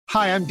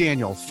Hi, I'm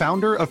Daniel,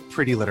 founder of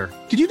Pretty Litter.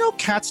 Did you know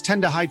cats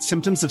tend to hide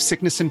symptoms of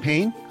sickness and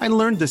pain? I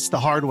learned this the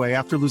hard way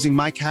after losing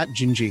my cat,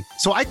 Gingy.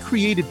 So I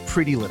created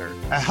Pretty Litter,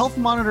 a health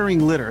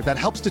monitoring litter that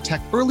helps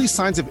detect early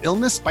signs of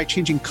illness by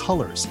changing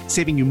colors,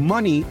 saving you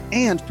money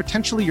and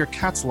potentially your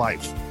cat's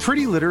life.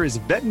 Pretty Litter is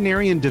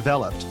veterinarian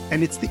developed,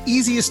 and it's the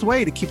easiest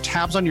way to keep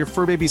tabs on your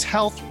fur baby's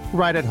health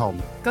right at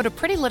home. Go to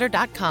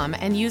prettylitter.com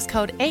and use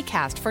code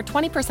ACAST for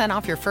 20%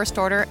 off your first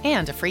order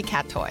and a free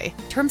cat toy.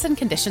 Terms and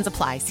conditions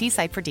apply. See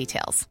site for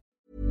details.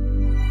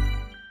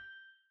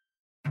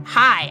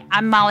 Hi,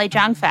 I'm Molly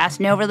Jong-Fast,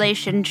 no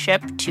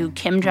relationship to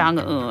Kim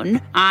Jong-un.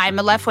 I'm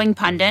a left-wing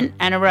pundit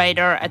and a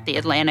writer at The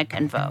Atlantic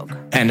and Vogue.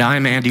 And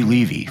I'm Andy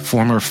Levy,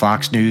 former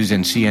Fox News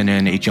and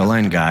CNN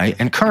HLN guy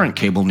and current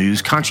cable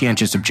news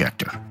conscientious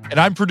objector. And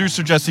I'm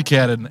producer Jesse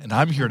Cannon, and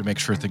I'm here to make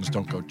sure things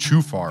don't go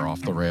too far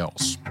off the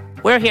rails.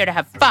 We're here to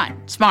have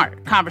fun,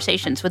 smart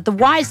conversations with the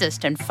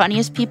wisest and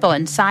funniest people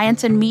in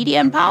science and media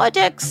and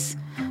politics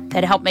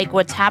that help make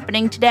what's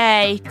happening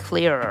today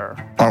clearer.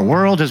 Our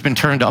world has been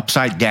turned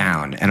upside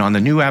down, and on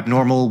the new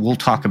Abnormal, we'll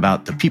talk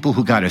about the people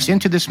who got us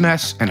into this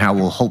mess and how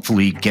we'll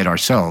hopefully get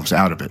ourselves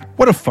out of it.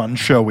 What a fun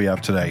show we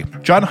have today.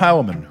 John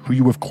Heilemann, who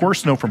you of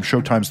course know from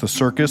Showtime's The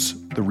Circus,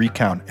 The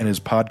Recount, and his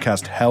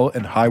podcast Hell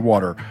and High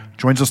Water,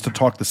 joins us to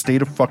talk the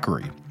state of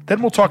fuckery.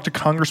 Then we'll talk to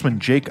Congressman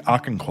Jake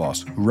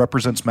Auchincloss, who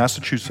represents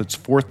Massachusetts'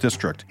 4th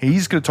District.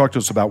 He's going to talk to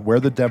us about where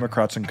the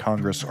Democrats in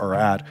Congress are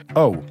at.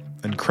 Oh,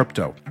 and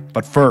crypto.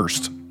 But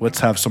first, let's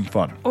have some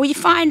fun. We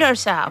find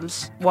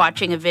ourselves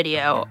watching a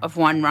video of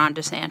one Ron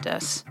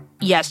DeSantis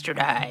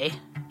yesterday.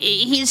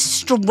 He's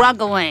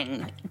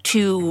struggling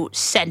to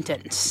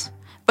sentence,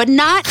 but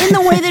not in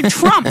the way that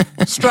Trump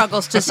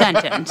struggles to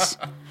sentence.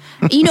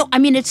 You know, I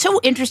mean, it's so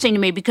interesting to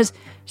me because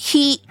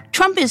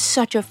Trump is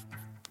such a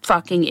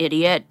fucking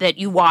idiot that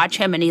you watch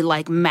him and he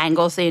like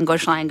mangles the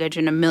English language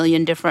in a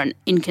million different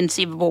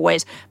inconceivable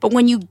ways. But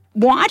when you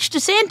watch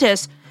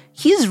DeSantis,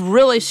 he's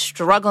really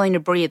struggling to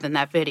breathe in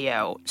that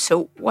video.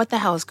 So what the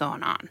hell is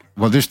going on?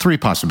 Well, there's 3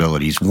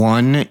 possibilities.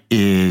 One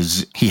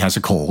is he has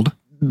a cold.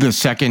 The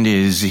second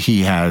is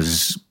he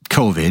has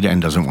COVID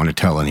and doesn't want to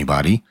tell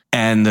anybody.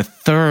 And the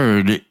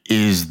third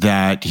is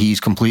that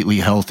he's completely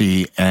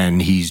healthy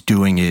and he's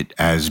doing it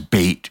as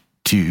bait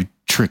to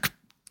trick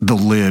the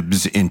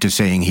libs into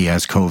saying he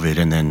has COVID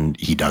and then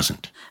he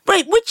doesn't.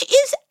 Right, which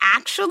is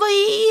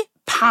actually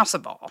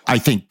possible. I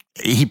think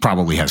he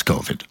probably has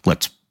COVID.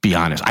 Let's be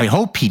honest. I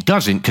hope he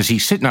doesn't because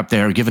he's sitting up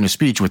there giving a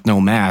speech with no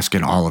mask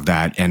and all of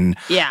that. And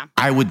yeah.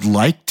 I would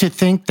like to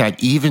think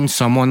that even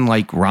someone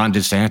like Ron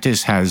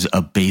DeSantis has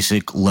a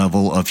basic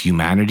level of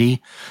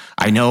humanity.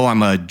 I know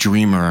I'm a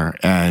dreamer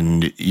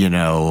and, you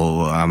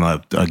know, I'm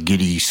a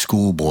giddy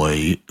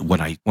schoolboy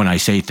when I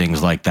say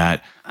things like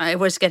that. I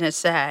was going to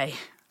say,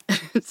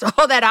 it's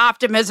all that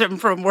optimism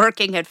from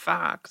working at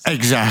Fox.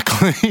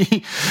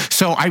 Exactly.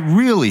 So I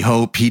really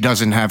hope he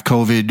doesn't have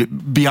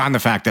COVID, beyond the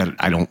fact that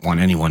I don't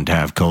want anyone to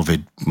have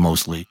COVID,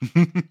 mostly.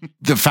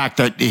 The fact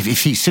that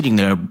if he's sitting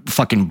there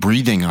fucking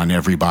breathing on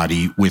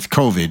everybody with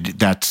COVID,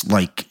 that's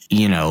like,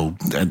 you know,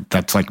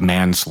 that's like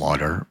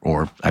manslaughter.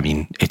 Or, I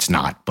mean, it's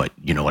not, but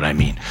you know what I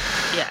mean.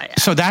 Yeah.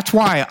 So that's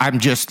why I'm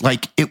just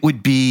like, it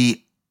would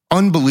be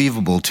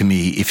unbelievable to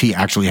me if he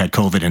actually had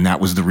COVID and that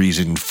was the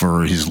reason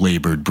for his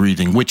labored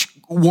breathing, which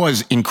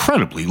was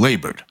incredibly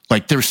labored.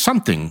 Like there's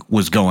something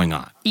was going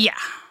on. Yeah.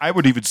 I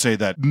would even say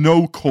that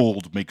no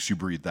cold makes you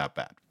breathe that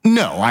bad.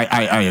 No,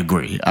 I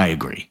agree. I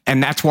agree.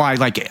 And that's why,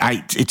 like,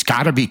 it's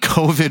got to be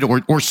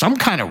COVID or some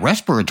kind of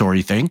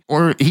respiratory thing,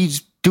 or he's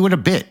doing a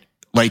bit.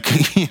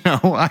 Like, you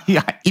know,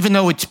 even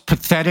though it's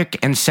pathetic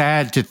and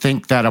sad to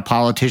think that a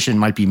politician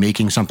might be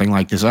making something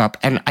like this up,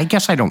 and I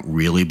guess I don't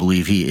really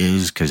believe he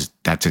is because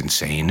that's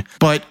insane,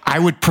 but I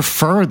would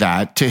prefer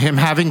that to him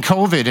having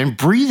COVID and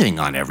breathing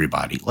on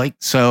everybody. Like,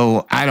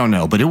 so I don't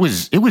know, but it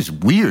was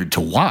weird to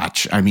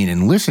watch. I mean,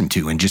 and listen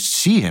to and just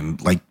see him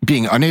like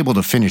being unable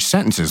to finish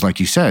sentences, like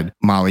you said,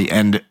 Molly,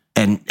 and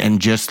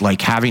just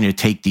like having to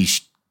take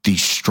these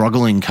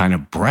struggling kind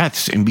of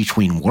breaths in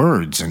between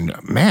words. And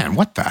man,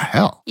 what the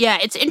hell? Yeah,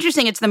 it's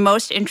interesting. It's the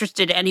most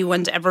interested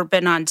anyone's ever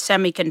been on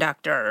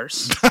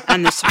semiconductors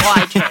and the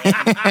supply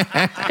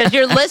chain. Because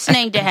you're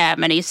listening to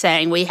him and he's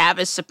saying, we have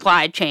a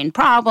supply chain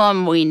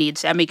problem. We need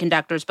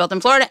semiconductors built in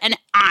Florida. And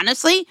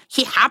honestly,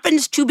 he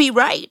happens to be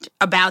right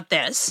about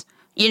this.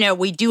 You know,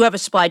 we do have a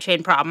supply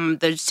chain problem.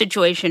 The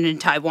situation in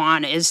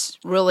Taiwan is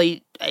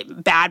really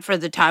bad for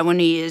the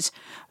Taiwanese,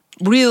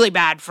 really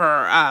bad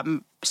for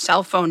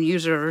cell phone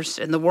users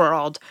in the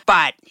world.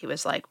 But he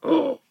was like,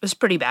 oh, it was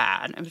pretty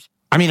bad.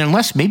 I mean,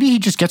 unless maybe he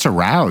just gets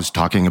aroused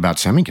talking about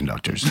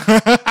semiconductors.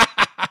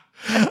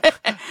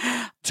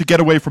 To get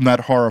away from that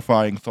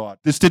horrifying thought,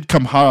 this did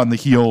come hot on the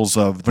heels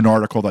of an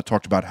article that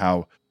talked about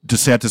how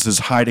DeSantis is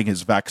hiding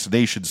his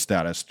vaccination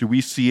status. Do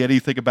we see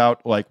anything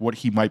about like what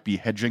he might be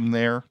hedging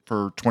there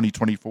for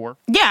 2024?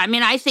 Yeah, I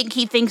mean, I think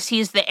he thinks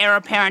he's the heir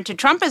apparent to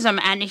Trumpism,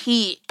 and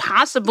he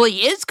possibly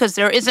is because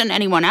there isn't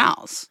anyone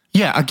else.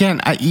 Yeah, again,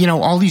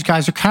 all these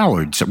guys are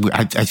cowards.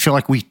 I feel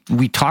like we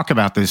talk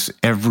about this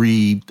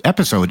every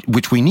episode,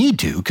 which we need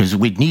to, because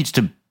it needs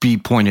to be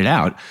pointed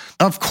out.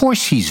 Of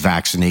course he's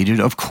vaccinated.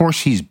 Of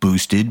course he's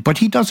boosted, but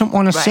he doesn't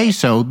want to say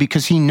so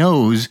because he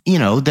knows,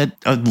 that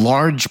a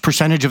large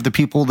percentage of the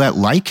people that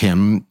like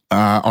him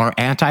are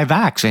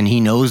anti-vax. And he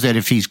knows that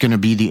if he's going to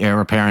be the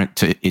heir apparent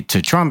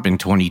to Trump in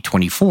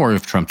 2024,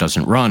 if Trump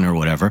doesn't run or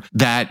whatever,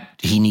 that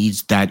he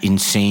needs that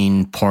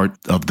insane part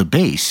of the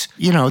base.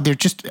 They're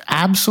just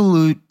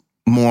absolute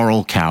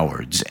moral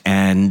cowards,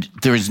 and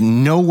there's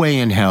no way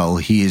in hell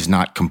he is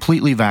not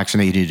completely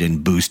vaccinated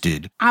and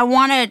boosted. I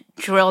want to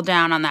drill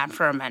down on that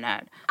for a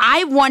minute.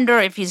 I wonder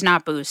if he's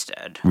not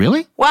boosted.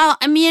 Really? Well,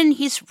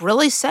 he's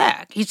really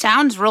sick. He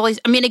sounds really...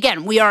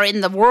 again, we are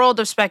in the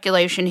world of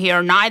speculation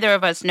here. Neither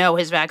of us know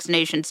his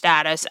vaccination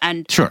status,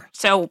 and sure.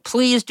 So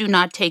please do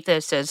not take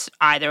this as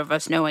either of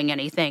us knowing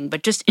anything,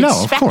 but just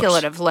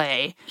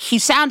speculatively, he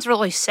sounds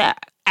really sick.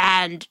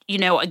 And,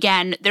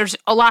 again, there's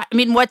a lot.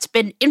 What's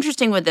been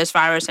interesting with this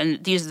virus,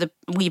 and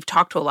we've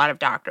talked to a lot of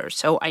doctors,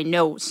 so I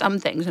know some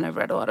things and I've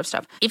read a lot of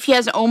stuff. If he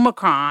has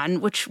Omicron,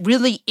 which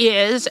really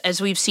is,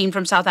 as we've seen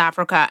from South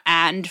Africa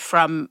and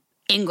from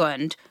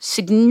England,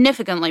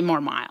 significantly more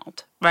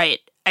mild, right?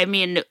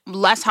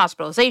 Less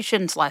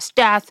hospitalizations, less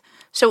death.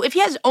 So if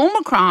he has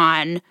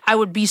Omicron, I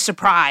would be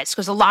surprised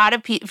because a lot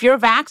of people, if you're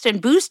vaxxed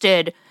and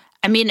boosted,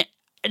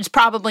 it's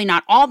probably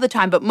not all the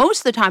time, but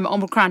most of the time,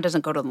 Omicron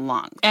doesn't go to the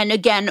lungs. And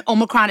again,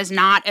 Omicron is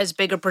not as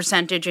big a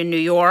percentage in New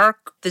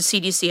York. The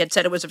CDC had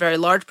said it was a very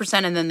large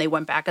percent, and then they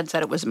went back and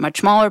said it was a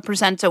much smaller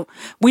percent. So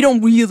we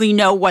don't really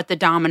know what the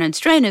dominant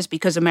strain is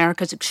because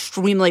America's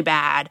extremely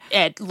bad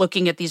at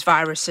looking at these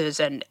viruses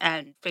and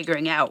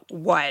figuring out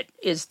what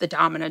is the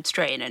dominant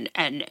strain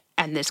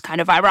and this kind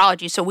of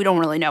virology. So we don't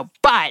really know.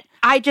 But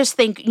I just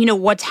think,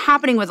 what's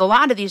happening with a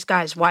lot of these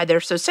guys, why they're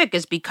so sick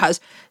is because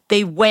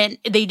they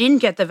didn't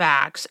get the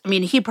vax.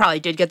 He probably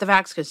did get the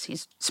vax because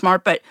he's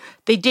smart, but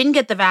they didn't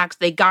get the vax.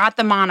 They got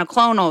the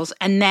monoclonals.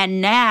 And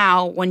then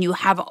now when you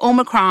have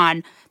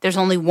Omicron, there's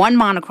only one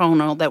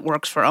monoclonal that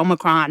works for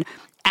Omicron.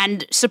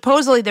 And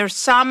supposedly there's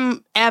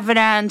some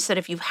evidence that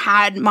if you've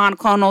had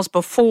monoclonals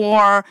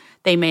before,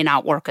 they may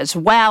not work as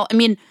well.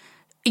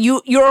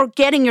 You're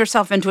getting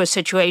yourself into a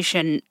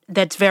situation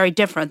that's very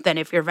different than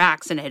if you're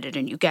vaccinated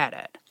and you get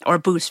it, or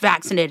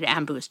vaccinated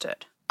and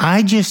boosted.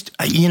 I just,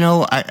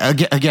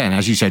 again,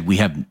 as you said, we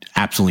have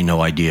absolutely no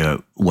idea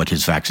what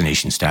his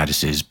vaccination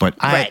status is, but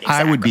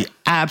I would be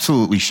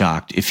absolutely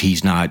shocked if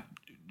he's not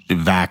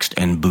vaxxed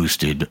and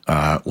boosted,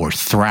 or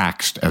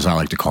thraxed, as I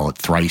like to call it,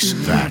 thrice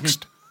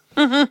vaxxed.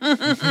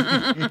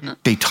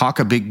 They talk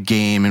a big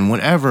game and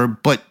whatever,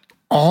 but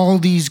all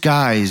these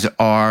guys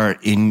they're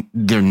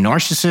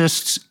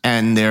narcissists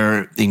and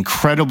they're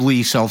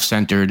incredibly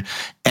self-centered.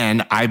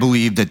 And I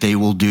believe that they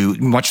will do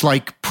much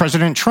like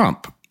President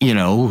Trump,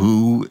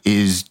 who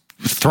is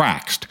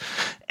thraxed.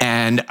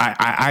 And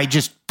I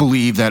just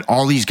believe that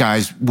all these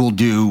guys will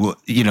do,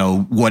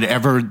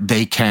 whatever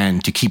they can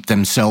to keep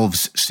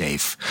themselves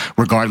safe,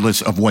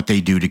 regardless of what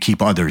they do to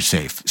keep others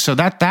safe. So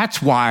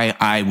that's why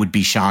I would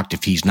be shocked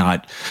if he's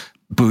not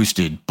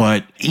boosted.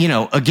 But,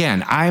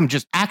 again, I'm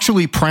just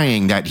actually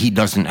praying that he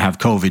doesn't have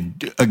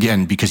COVID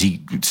again because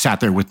he sat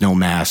there with no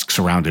mask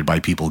surrounded by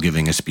people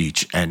giving a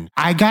speech. And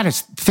I got to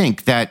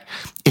think that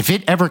if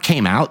it ever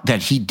came out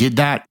that he did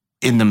that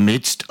in the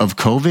midst of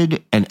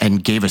COVID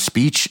and gave a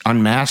speech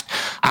unmasked,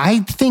 I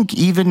think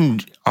even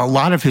a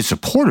lot of his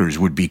supporters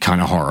would be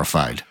kind of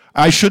horrified.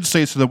 I should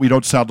say, so that we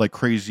don't sound like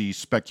crazy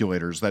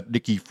speculators, that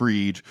Nikki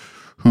Fried,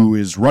 who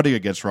is running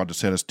against Ron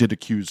DeSantis, did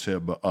accuse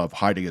him of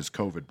hiding his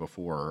COVID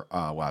before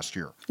last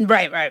year.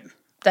 Right.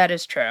 That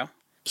is true.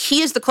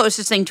 He is the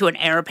closest thing to an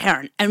heir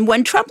apparent. And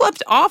when Trump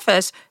left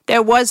office,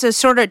 there was a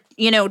sort of,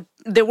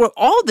 there were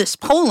all this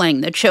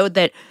polling that showed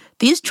that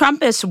these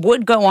Trumpists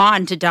would go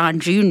on to Don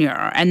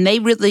Jr. And they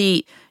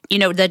really,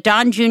 that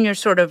Don Jr.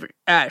 sort of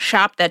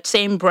shopped that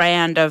same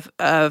brand of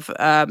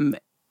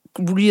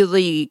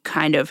really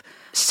kind of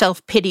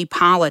self-pity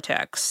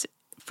politics,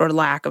 for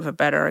lack of a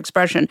better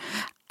expression.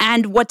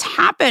 And what's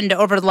happened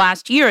over the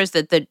last year is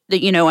that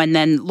and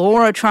then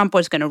Laura Trump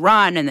was going to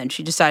run, and then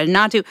she decided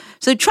not to.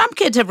 So the Trump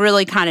kids have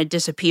really kind of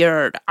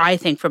disappeared, I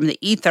think, from the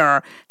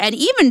ether. And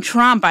even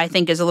Trump, I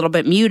think, is a little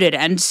bit muted.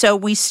 And so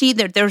we see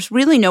that there's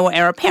really no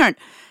heir apparent.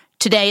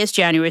 Today is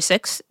January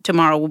 6th.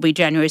 Tomorrow will be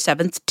January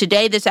 7th.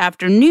 Today, this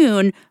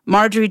afternoon,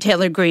 Marjorie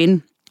Taylor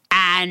Greene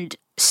and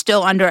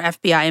still under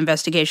FBI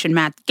investigation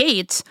Matt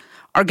Gaetz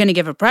are going to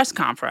give a press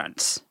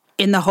conference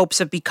in the hopes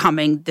of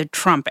becoming the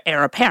Trump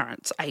heir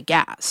apparents, I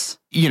guess.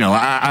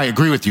 I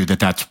agree with you that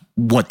that's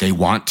what they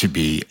want to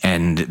be,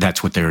 and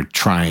that's what they're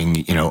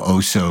trying,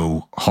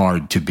 so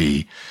hard to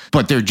be.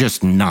 But they're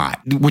just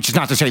not, which is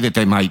not to say that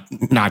they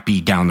might not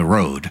be down the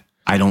road.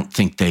 I don't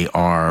think they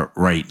are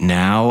right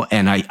now.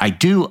 And I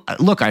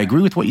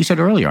agree with what you said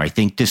earlier. I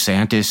think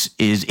DeSantis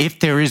is, if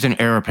there is an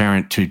heir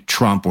apparent to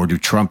Trump or to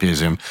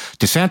Trumpism,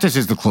 DeSantis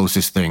is the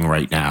closest thing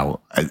right now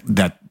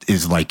that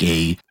is like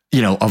a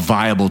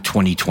viable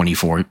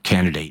 2024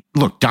 candidate.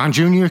 Look, Don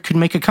Jr. could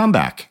make a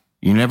comeback.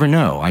 You never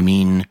know.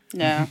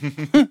 Yeah.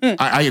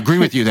 I agree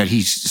with you that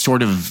he's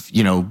sort of,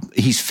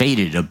 he's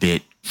faded a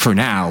bit for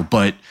now,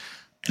 but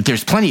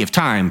there's plenty of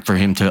time for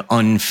him to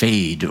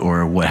unfade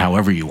or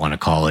however you want to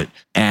call it.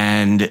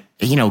 And,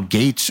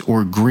 Gates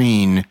or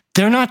Green,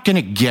 they're not going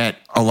to get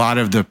a lot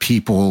of the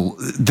people.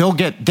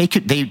 They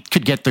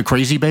could get the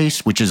crazy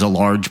base, which is a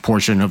large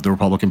portion of the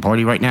Republican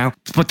Party right now,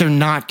 but they're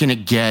not going to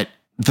get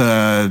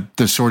the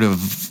sort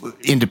of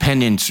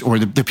independents or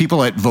the people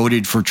that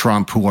voted for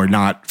Trump who are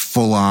not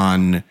full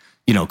on,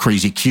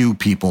 crazy Q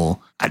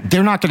people.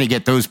 They're not going to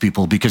get those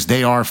people because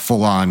they are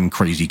full on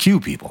crazy Q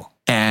people.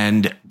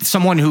 And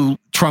someone who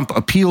Trump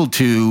appealed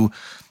to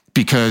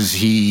because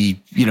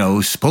he,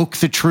 spoke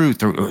the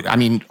truth, or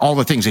all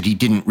the things that he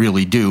didn't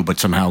really do, but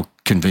somehow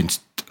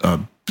convinced a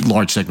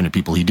large segment of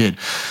people he did.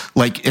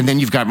 And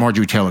then you've got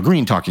Marjorie Taylor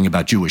Greene talking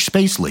about Jewish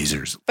space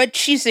lasers. But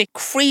she's a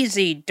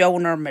crazy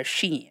donor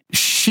machine.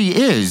 She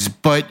is,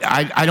 but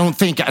I don't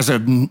think as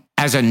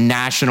a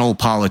national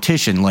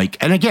politician,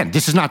 and again,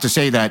 this is not to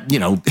say that,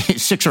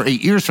 6 or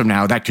 8 years from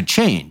now, that could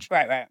change.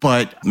 Right.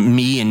 But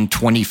me in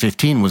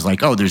 2015 was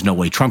like, oh, there's no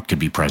way Trump could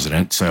be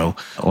president. So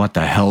what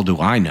the hell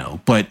do I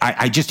know? But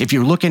I just, if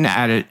you're looking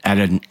at it at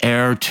an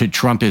heir to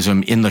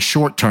Trumpism in the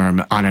short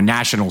term on a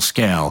national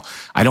scale,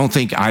 I don't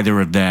think either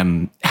of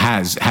them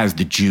has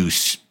the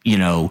juice,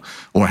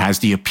 or has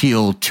the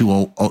appeal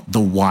to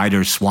the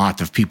wider swath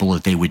of people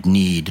that they would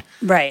need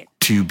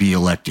to be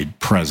elected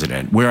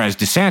president. Whereas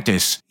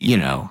DeSantis,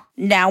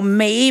 Now,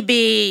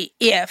 maybe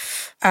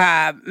if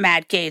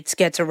Matt Gaetz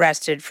gets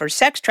arrested for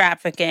sex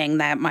trafficking,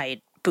 that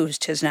might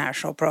boost his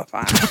national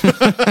profile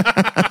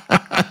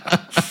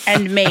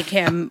and make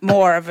him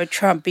more of a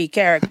Trumpy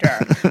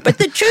character. But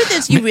the truth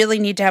is, you really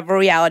need to have a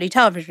reality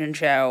television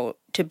show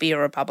to be a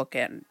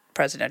Republican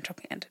presidential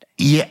candidate.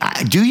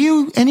 Yeah. Do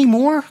you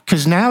anymore?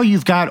 Because now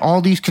you've got all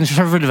these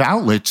conservative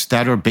outlets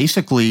that are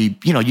basically,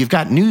 you've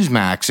got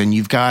Newsmax and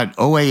you've got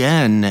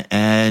OAN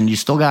and you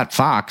still got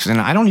Fox.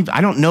 And I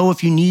don't know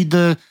if you need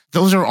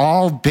those are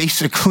all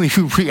basically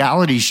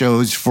reality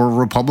shows for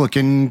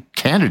Republican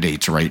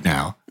candidates right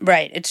now.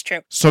 Right. It's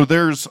true. So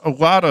there's a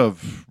lot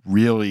of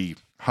really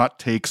hot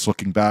takes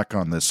looking back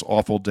on this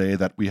awful day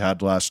that we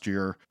had last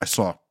year. I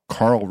saw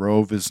Karl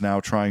Rove is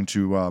now trying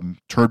to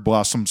turd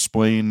blossom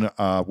explain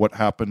what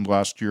happened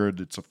last year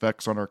and its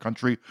effects on our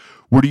country.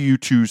 What are you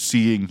two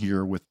seeing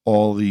here with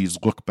all these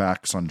look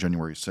backs on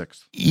January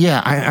 6th?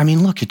 Yeah,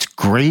 look, it's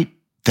great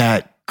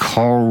that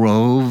Karl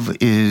Rove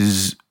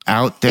is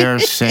out there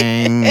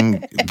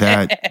saying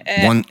that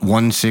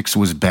 1-6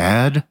 was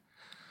bad.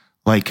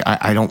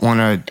 I don't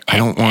want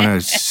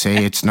to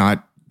say it's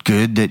not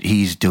good that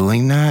he's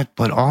doing that,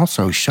 but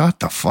also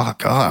shut the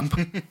fuck up.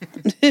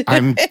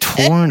 I'm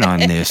torn on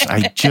this.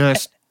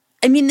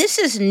 This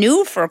is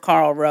new for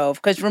Karl Rove,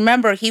 because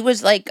remember, he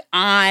was a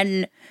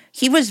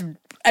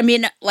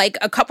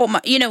couple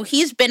months,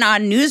 he's been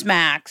on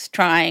Newsmax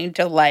trying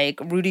to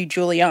Rudy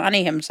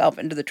Giuliani himself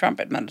into the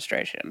Trump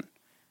administration.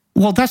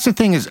 Well, that's the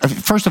thing is,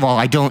 first of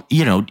all,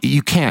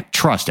 you can't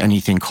trust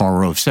anything Karl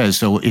Rove says.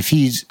 So if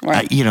he's,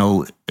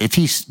 if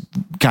he's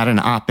got an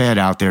op-ed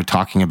out there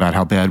talking about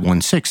how bad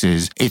 1-6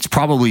 is, it's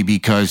probably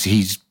because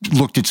he's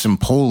looked at some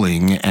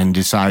polling and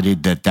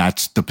decided that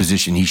that's the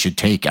position he should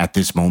take at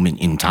this moment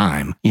in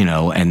time,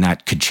 and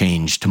that could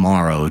change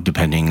tomorrow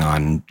depending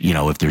on,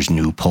 if there's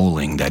new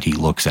polling that he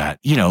looks at,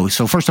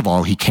 so first of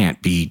all, he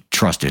can't be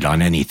trusted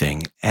on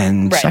anything.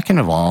 And second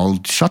of all,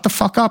 shut the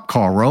fuck up,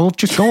 Karl Rove.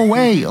 Just go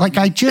away.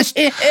 I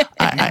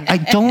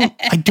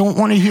don't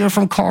want to hear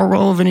from Karl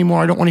Rove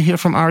anymore. I don't want to hear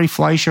from Ari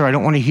Fleischer. I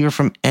don't want to hear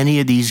from any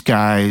of these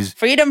guys.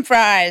 Freedom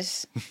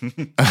fries.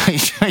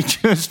 I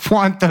just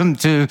want them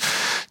to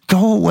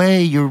go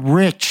away. You're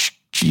rich.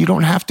 You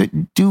don't have to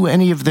do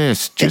any of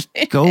this. Just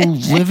go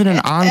live in an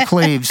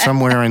enclave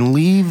somewhere and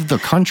leave the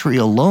country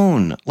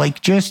alone.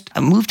 Just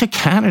move to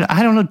Canada.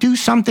 I don't know. Do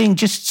something.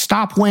 Just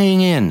stop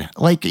weighing in.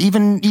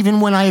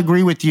 Even when I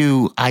agree with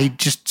you, I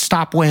just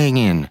stop weighing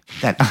in.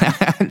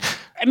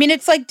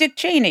 It's like Dick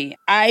Cheney.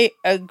 I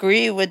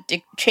agree with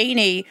Dick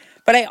Cheney,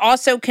 but I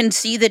also can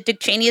see that Dick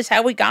Cheney is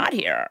how we got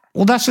here.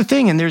 Well, that's the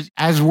thing. And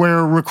as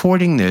we're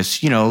recording this,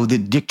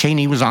 that Dick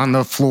Cheney was on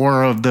the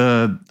floor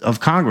of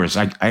Congress.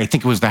 I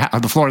think it was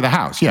the floor of the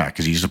House. Yeah,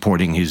 because he's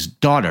supporting his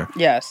daughter.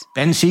 Yes.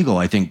 Ben Siegel,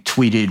 I think,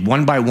 tweeted,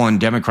 one by one,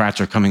 Democrats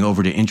are coming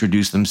over to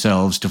introduce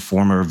themselves to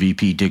former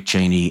VP Dick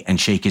Cheney and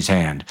shake his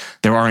hand.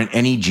 There aren't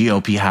any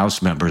GOP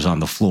House members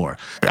on the floor.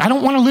 I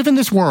don't want to live in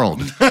this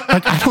world.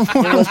 I don't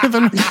want to live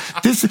in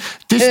this.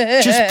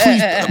 Just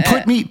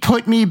please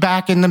put me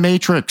back in the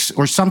Matrix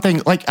or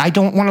something. I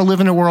don't want to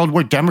live in a world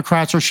where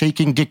Democrats are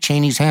shaking Dick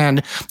Cheney's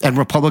hand and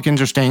Republicans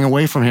are staying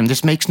away from him.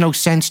 This makes no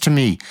sense to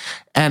me.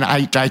 And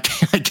I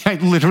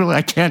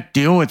can't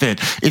deal with it.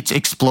 It's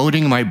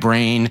exploding my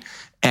brain.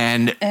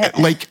 And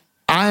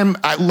I'm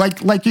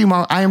like you,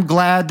 Mal, I am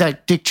glad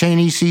that Dick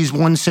Cheney sees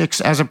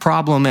 1-6 as a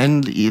problem,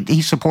 and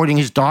he's supporting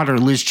his daughter,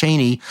 Liz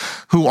Cheney,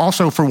 who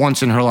also for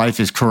once in her life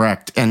is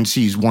correct and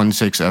sees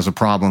 1-6 as a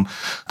problem.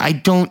 I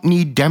don't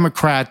need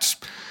Democrats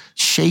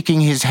shaking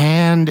his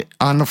hand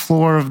on the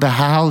floor of the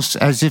House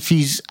as if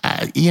he's,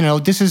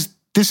 this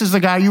is the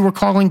guy you were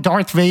calling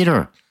Darth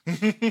Vader.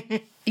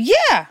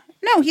 Yeah.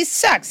 No, he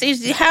sucks.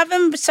 Have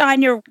him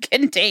sign your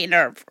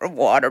container for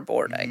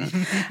waterboarding.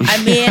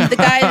 I mean, the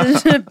guy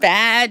is a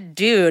bad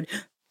dude,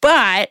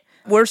 but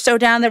we're so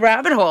down the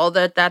rabbit hole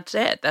that's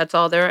it. That's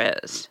all there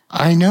is.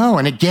 I know.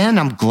 And again,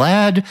 I'm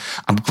glad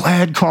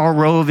Karl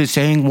Rove is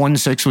saying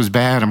 1-6 was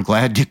bad. I'm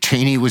glad Dick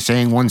Cheney was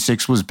saying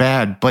 1-6 was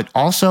bad. But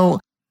also,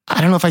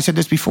 I don't know if I said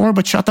this before,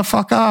 but shut the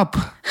fuck up.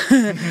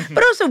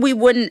 But also, we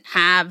wouldn't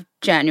have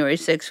January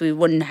 6th. We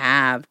wouldn't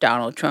have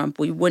Donald Trump.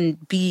 We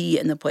wouldn't be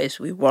in the place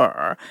we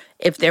were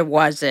if there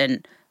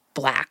wasn't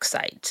black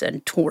sites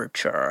and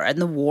torture and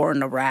the war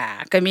in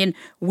Iraq. I mean,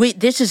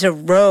 this is a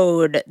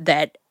road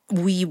that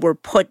we were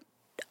put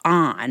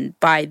on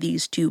by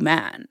these two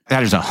men.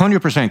 That is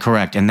 100%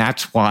 correct. And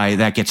that's why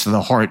that gets to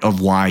the heart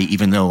of why,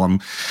 even though I'm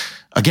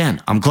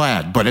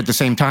glad, but at the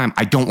same time,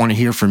 I don't want to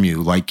hear from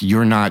you. Like,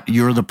 you're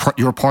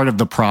part of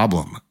the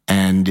problem.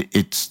 And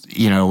it's,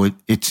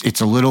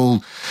 it's a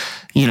little,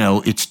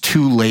 it's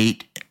too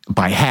late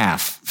by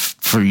half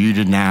for you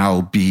to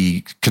now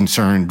be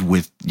concerned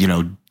with,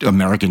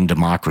 American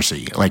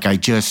democracy. Like, I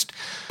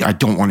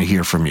don't want to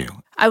hear from you.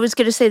 I was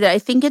going to say that I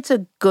think it's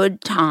a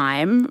good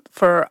time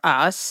for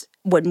us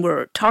when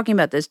we're talking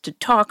about this to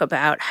talk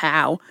about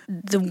how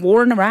the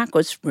war in Iraq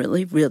was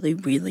really, really,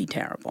 really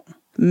terrible.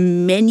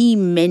 Many,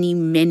 many,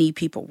 many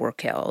people were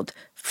killed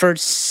for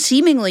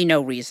seemingly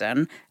no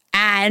reason.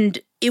 And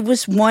it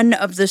was one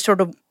of the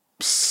sort of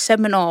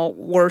seminal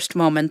worst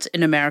moments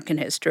in American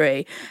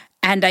history.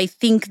 And I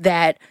think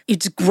that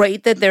it's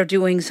great that they're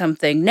doing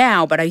something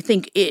now, but I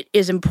think it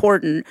is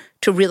important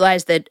to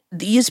realize that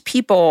these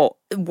people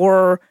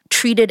were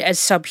treated as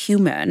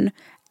subhuman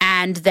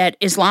and that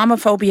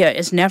Islamophobia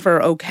is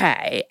never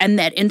okay. And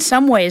that in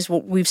some ways,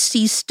 what we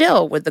see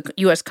still with the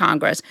U.S.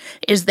 Congress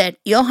is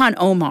that Ilhan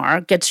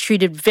Omar gets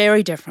treated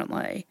very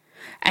differently.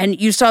 And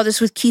you saw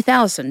this with Keith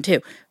Ellison, too,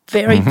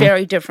 very,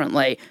 very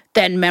differently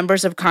than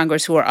members of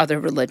Congress who are other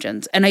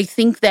religions. And I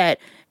think that,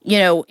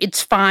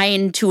 it's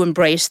fine to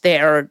embrace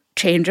their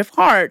change of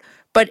heart,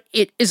 but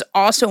it is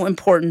also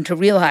important to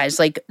realize,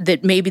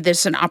 that maybe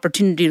there's an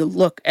opportunity to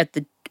look at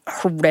the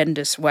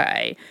horrendous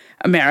way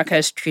America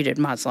has treated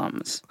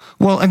Muslims.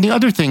 Well, and the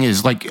other thing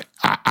is,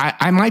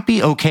 I might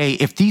be okay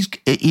if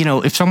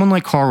if someone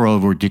like Karl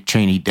Rove or Dick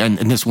Cheney,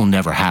 and this will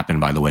never happen,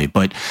 by the way,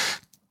 but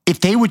if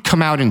they would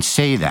come out and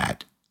say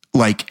that,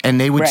 and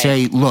they would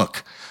say,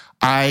 look,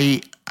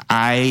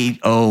 I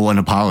owe an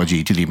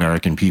apology to the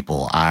American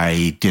people.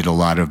 I did a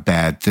lot of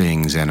bad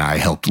things and I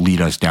helped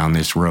lead us down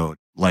this road.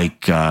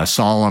 Like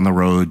Saul on the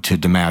road to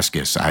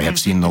Damascus, I have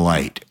seen the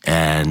light.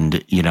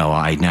 And,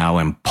 I now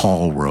am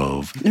Paul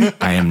Rove.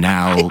 I am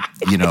now,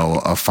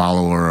 a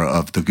follower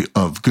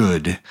of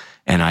good,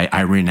 and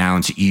I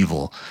renounce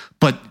evil.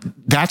 But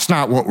that's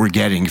not what we're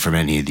getting from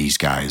any of these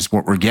guys.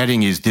 What we're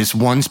getting is this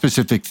one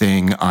specific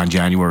thing on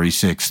January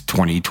 6th,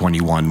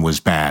 2021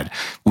 was bad,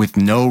 with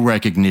no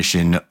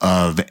recognition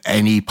of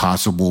any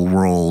possible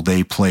role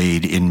they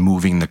played in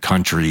moving the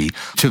country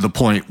to the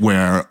point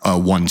where a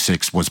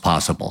 1-6 was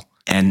possible.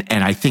 And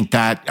I think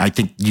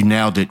you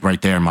nailed it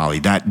right there, Molly.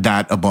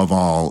 That above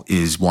all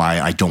is why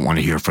I don't want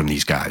to hear from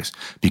these guys,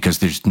 because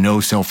there's no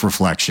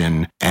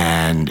self-reflection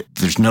and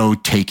there's no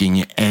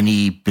taking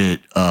any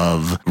bit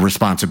of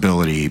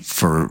responsibility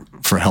for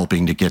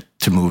helping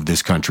to move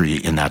this country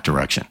in that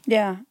direction.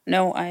 Yeah,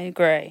 no, I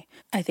agree.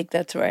 I think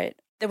that's right.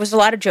 There was a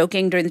lot of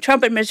joking during the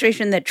Trump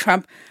administration that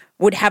Trump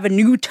would have a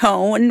new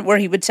tone where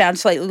he would sound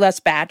slightly less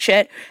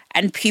batshit,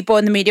 and people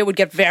in the media would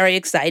get very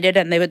excited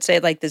and they would say,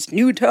 this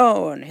new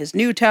tone, his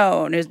new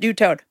tone, his new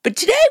tone. But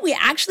today we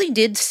actually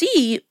did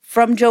see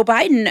from Joe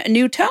Biden a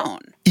new tone.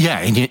 Yeah,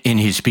 in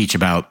his speech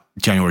about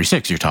January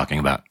 6th you're talking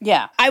about.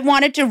 Yeah. I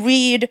wanted to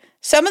read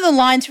some of the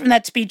lines from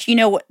that speech.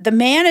 The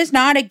man is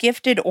not a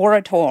gifted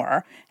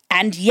orator,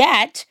 and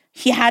yet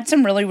he had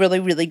some really, really,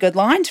 really good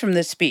lines from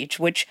this speech,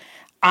 which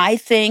I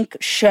think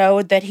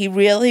showed that he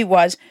really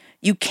was.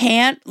 You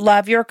can't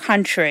love your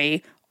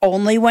country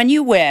only when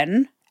you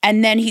win.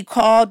 And then he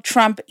called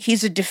Trump,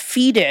 he's a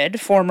defeated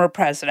former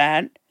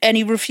president. And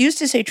he refused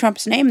to say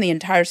Trump's name the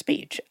entire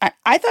speech.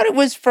 I thought it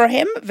was, for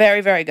him,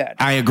 very, very good.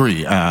 I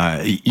agree.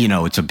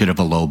 It's a bit of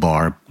a low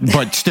bar,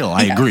 but still,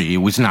 I agree. It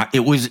was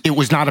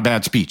not a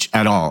bad speech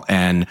at all.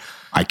 And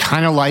I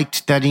kind of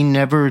liked that he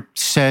never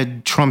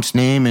said Trump's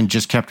name and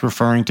just kept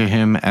referring to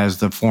him as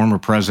the former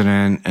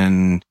president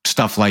and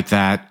stuff like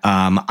that.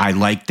 I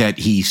liked that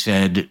he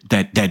said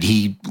that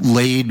he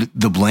laid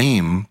the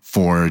blame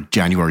for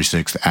January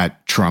 6th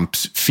at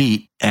Trump's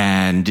feet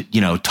and,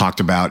 talked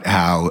about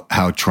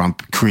how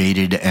Trump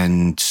created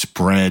and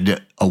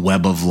spread a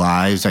web of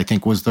lies, I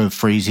think was the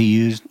phrase he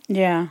used.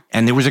 Yeah.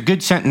 And there was a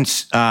good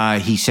sentence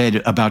he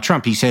said about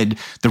Trump. He said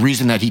the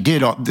reason that he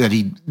did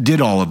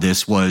all of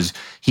this was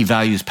he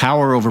values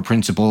power over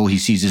principle. He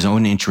sees his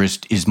own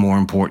interest is more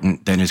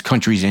important than his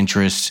country's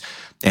interests.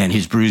 and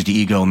his bruised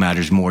ego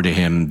matters more to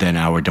him than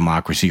our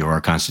democracy or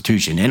our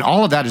Constitution. And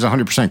all of that is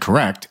 100%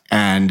 correct.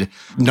 And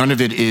none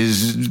of it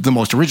is the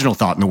most original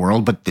thought in the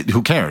world, but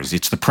who cares?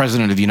 It's the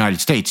president of the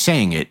United States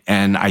saying it.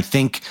 And I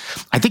think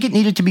it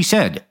needed to be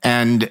said.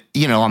 And,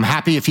 I'm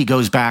happy if he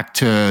goes back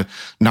to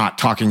not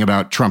talking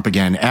about Trump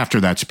again after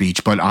that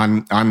speech. But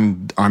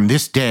on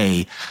this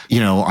day,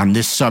 on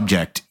this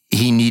subject,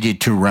 he needed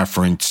to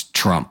reference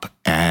Trump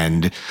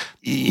and,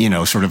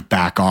 sort of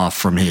back off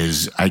from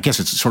his, I guess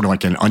it's sort of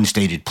like an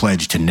unstated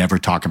pledge to never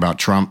talk about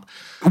Trump,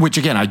 which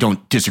again, I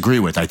don't disagree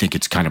with. I think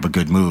it's kind of a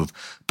good move,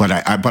 but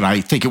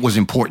I think it was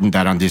important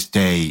that on this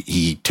day,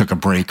 he took a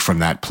break from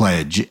that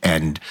pledge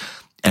and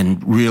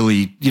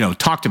really,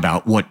 talked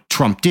about what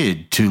Trump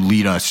did to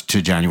lead us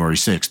to January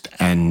 6th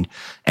and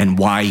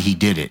why he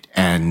did it.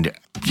 And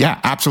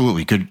yeah,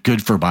 absolutely.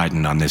 Good for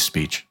Biden on this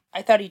speech.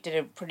 I thought he did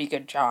a pretty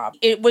good job.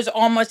 It was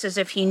almost as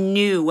if he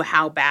knew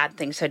how bad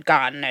things had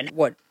gotten and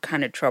what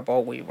kind of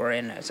trouble we were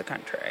in as a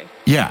country.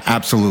 Yeah,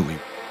 absolutely.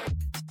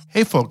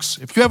 Hey folks,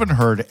 if you haven't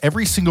heard,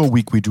 every single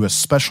week we do a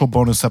special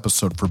bonus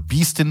episode for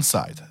Beast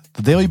Inside,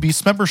 the Daily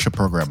Beast membership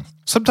program.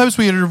 Sometimes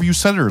we interview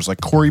senators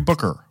like Cory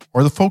Booker,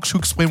 or the folks who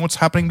explain what's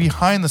happening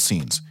behind the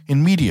scenes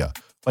in media,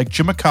 like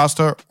Jim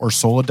Acosta or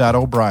Soledad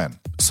O'Brien.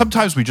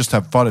 Sometimes we just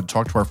have fun and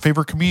talk to our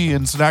favorite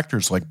comedians and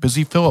actors like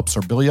Busy Phillips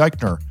or Billy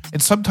Eichner.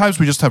 And sometimes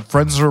we just have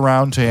friends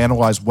around to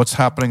analyze what's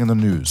happening in the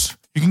news.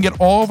 You can get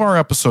all of our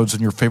episodes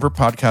in your favorite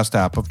podcast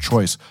app of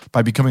choice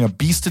by becoming a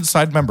Beast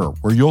Inside member,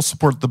 where you'll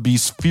support the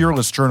Beast's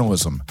fearless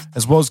journalism,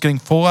 as well as getting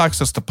full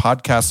access to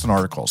podcasts and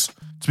articles.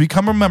 To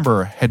become a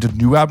member, head to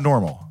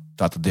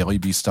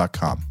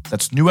newabnormal.thedailybeast.com.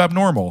 That's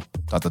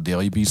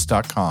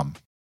newabnormal.thedailybeast.com.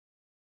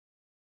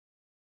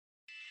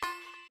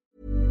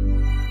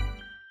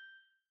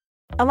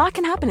 A lot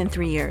can happen in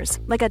 3 years,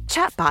 like a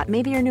chatbot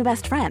may be your new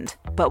best friend.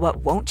 But what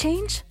won't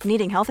change?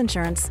 Needing health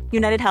insurance.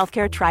 United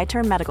Healthcare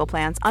Tri-Term Medical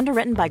Plans,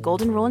 underwritten by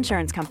Golden Rule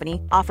Insurance Company,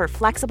 offer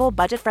flexible,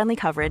 budget-friendly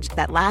coverage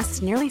that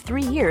lasts nearly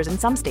 3 years in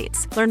some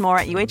states. Learn more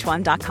at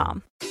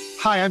uh1.com.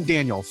 Hi, I'm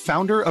Daniel,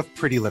 founder of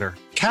Pretty Litter.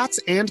 Cats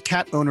and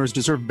cat owners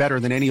deserve better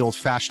than any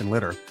old-fashioned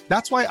litter.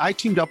 That's why I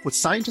teamed up with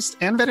scientists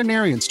and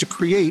veterinarians to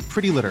create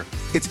Pretty Litter.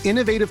 Its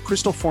innovative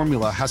crystal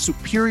formula has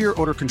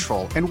superior odor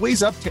control and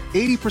weighs up to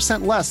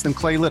 80% less than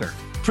clay litter.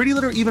 Pretty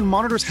Litter even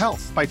monitors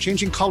health by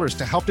changing colors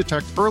to help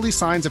detect early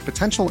signs of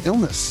potential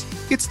illness.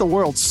 It's the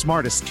world's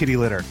smartest kitty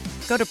litter.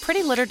 Go to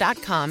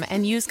prettylitter.com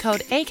and use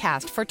code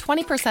ACAST for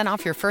 20%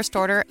 off your first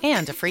order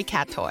and a free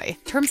cat toy.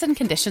 Terms and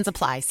conditions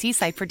apply. See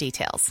site for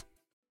details.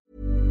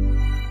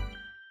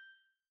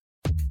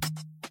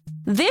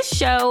 This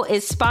show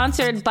is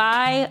sponsored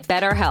by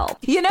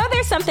BetterHelp.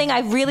 There's something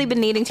I've really been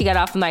needing to get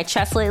off of my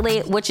chest lately,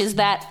 which is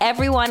that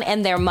everyone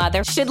and their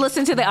mother should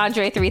listen to the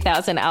Andre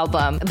 3000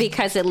 album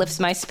because it lifts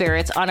my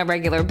spirits on a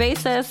regular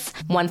basis,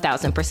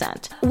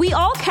 1000%. We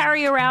all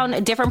carry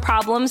around different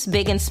problems,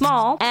 big and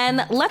small,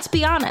 and let's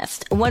be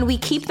honest, when we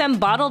keep them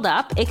bottled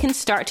up, it can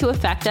start to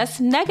affect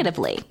us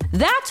negatively.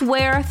 That's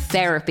where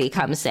therapy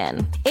comes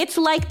in. It's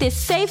like this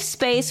safe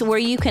space where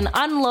you can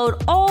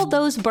unload all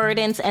those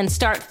burdens and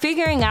start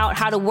figuring out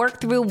how to work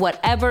through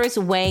whatever's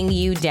weighing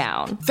you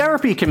down.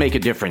 Therapy can make a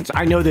difference.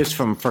 I know this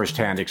from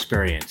firsthand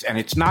experience, and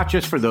it's not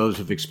just for those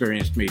who've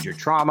experienced major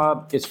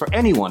trauma. It's for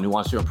anyone who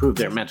wants to improve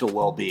their mental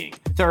well-being.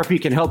 Therapy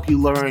can help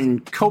you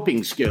learn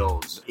coping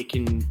skills. It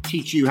can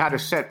teach you how to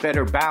set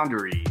better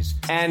boundaries,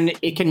 and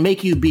it can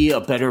make you be a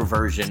better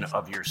version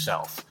of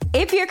yourself.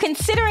 If you're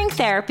considering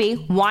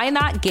therapy, why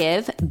not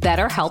give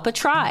BetterHelp a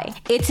try?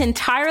 It's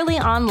entirely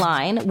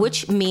online,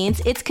 which means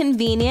it's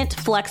convenient,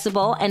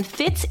 flexible, and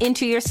fits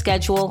into your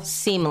schedule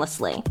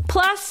seamlessly.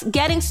 Plus,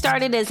 getting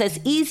started is as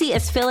easy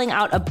as filling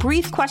out a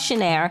brief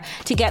questionnaire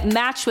to get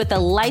matched with a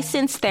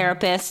licensed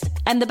therapist.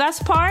 And the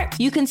best part?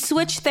 You can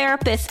switch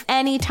therapists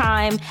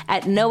anytime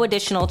at no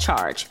additional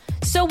charge.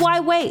 So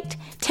why wait?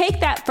 Take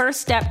that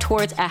first step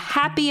towards a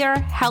happier,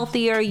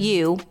 healthier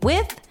you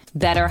with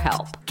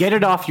BetterHelp. Get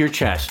it off your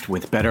chest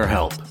with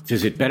BetterHelp.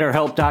 Visit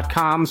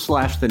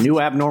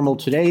BetterHelp.com/thenewabnormal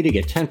today to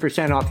get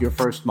 10% off your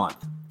first month.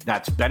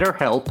 That's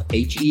BetterHelp,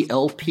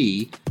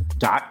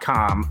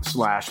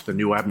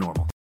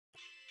 HELP.com/thenewabnormal.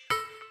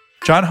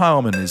 John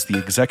Heilemann is the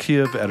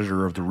executive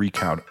editor of The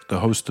Recount,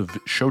 the host of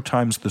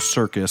Showtime's The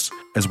Circus,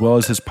 as well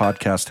as his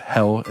podcast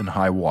Hell and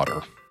High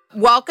Water.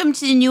 Welcome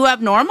to the New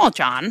Abnormal,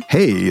 John.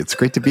 Hey, it's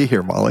great to be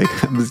here, Molly.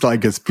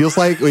 It feels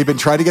like we've been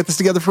trying to get this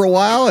together for a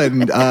while,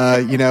 and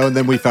and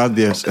then we found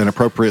this an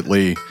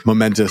appropriately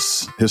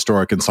momentous,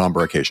 historic, and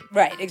somber occasion.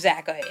 Right,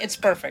 exactly. It's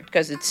perfect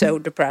because it's so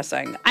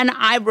depressing. And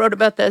I wrote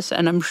about this,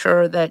 and I'm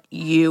sure that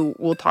you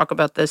will talk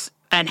about this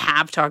and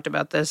have talked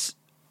about this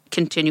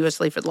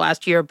continuously for the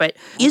last year. But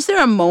is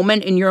there a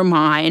moment in your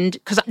mind,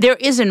 because there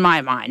is in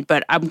my mind,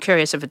 but I'm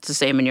curious if it's the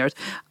same in yours,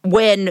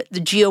 when the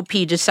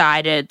GOP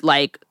decided,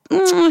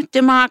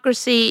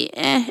 democracy,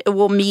 it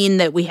will mean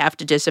that we have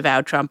to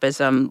disavow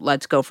Trumpism.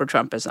 Let's go for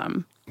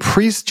Trumpism.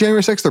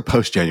 Pre-January 6th or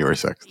post-January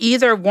 6th?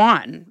 Either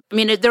one. I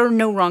mean, there are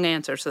no wrong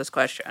answers to this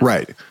question.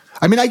 Right.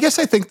 I mean, I guess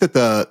I think that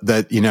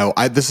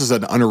this is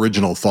an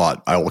unoriginal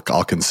thought.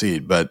 I'll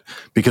concede, but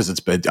because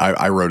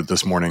I wrote it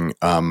this morning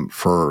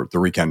for the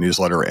Recount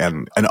newsletter,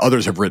 and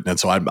others have written it,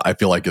 so I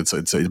feel like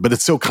but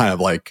it's still kind of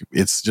like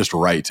it's just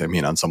right. I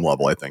mean, on some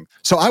level, I think.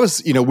 So I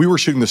was, we were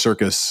shooting the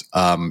circus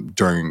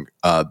during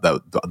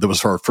that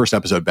was our first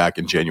episode back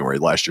in January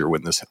last year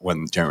when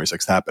January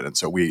 6th happened, and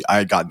so I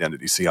had gotten down to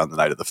DC on the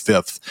night of the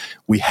 5th.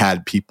 We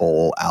had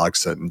people,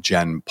 Alex and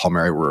Jen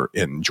Palmieri were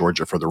in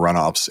Georgia for the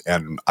runoffs,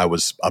 and I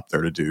was up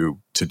there to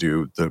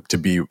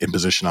be in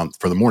position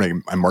for the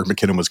morning. And Mark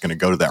McKinnon was going to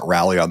go to that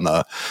rally on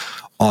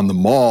the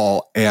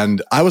mall,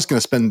 and I was going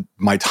to spend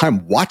my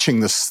time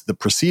watching the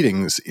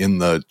proceedings in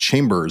the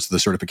chambers, the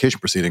certification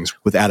proceedings,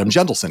 with Adam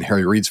Gentleson,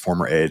 Harry Reid's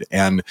former aide.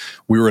 And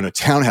we were in a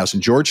townhouse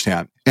in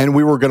Georgetown, and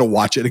we were going to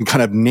watch it and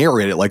kind of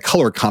narrate it, like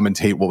color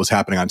commentate what was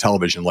happening on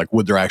television. Like,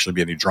 would there actually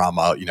be any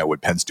drama?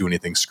 Would Pence do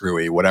anything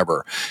screwy,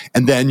 whatever?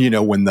 And then,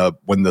 when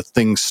the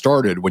thing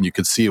started, when you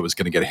could see it was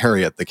going to get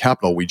hairy at the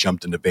Capitol, we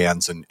jumped into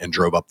vans and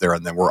drove up there,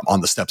 and then we're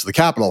on the steps of the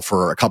Capitol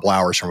for a couple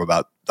hours from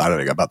about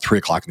 3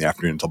 o'clock in the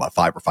afternoon until about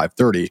 5 or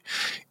 5:30.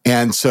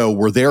 And so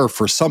we're there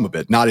for some of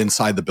it, not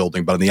inside the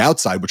building, but on the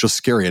outside, which was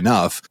scary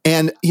enough.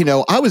 And,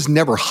 I was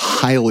never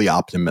highly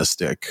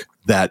optimistic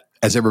that,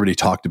 as everybody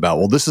talked about,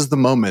 well, this is the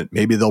moment,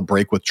 maybe they'll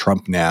break with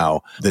Trump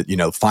now, that,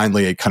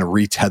 finally kind of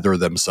retether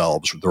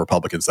themselves, the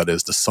Republicans, that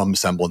is, to some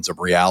semblance of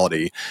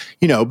reality.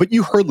 But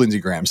you heard Lindsey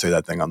Graham say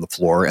that thing on the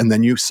floor, and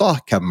then you saw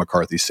Kevin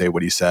McCarthy say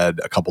what he said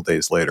a couple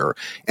days later.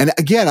 And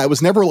again, I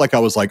was never like,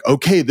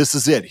 okay, this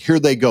is it. Here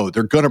they go.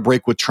 They're going to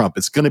break with Trump.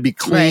 It's going to be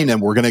clean,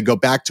 and we're going to go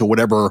back to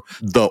whatever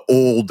the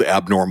old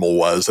abnormal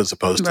was as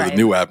opposed to the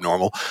new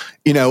abnormal.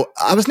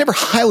 I was never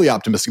highly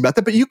optimistic about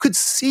that, but you could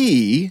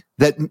see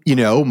that,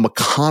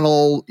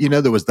 McConnell,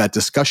 there was that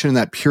discussion in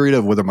that period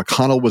of whether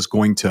McConnell was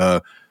going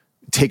to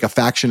take a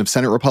faction of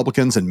Senate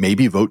Republicans and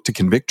maybe vote to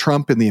convict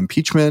Trump in the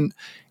impeachment.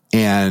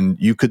 And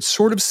you could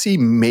sort of see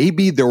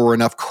maybe there were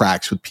enough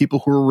cracks with people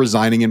who were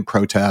resigning in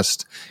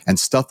protest and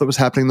stuff that was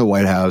happening in the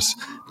White House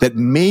that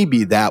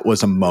maybe that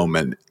was a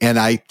moment. And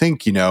I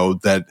think,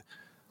 that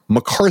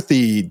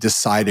McCarthy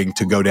deciding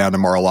to go down to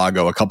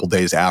Mar-a-Lago a couple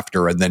days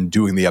after and then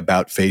doing the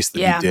about face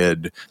that he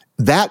did,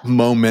 that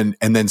moment,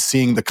 and then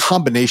seeing the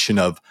combination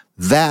of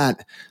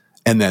that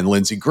and then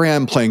Lindsey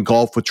Graham playing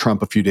golf with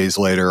Trump a few days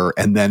later,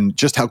 and then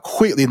just how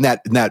quickly in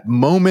that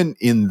moment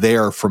in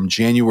there from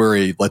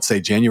January, let's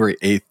say January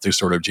 8th to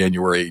sort of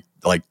January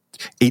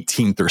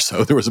 18th or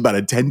so, there was about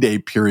a 10-day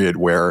period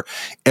where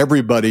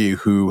everybody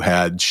who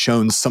had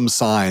shown some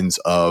signs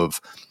of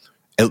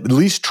at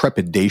least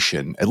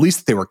trepidation, at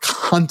least they were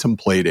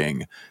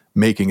contemplating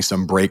making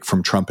some break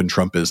from Trump and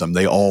Trumpism,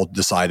 they all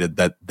decided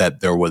that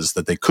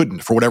they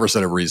couldn't, for whatever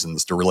set of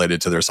reasons, they're related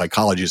to their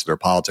psychologies, their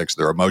politics,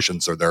 their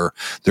emotions, or their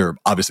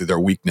obviously their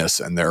weakness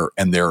and their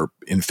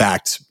in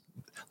fact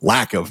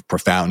lack of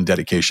profound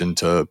dedication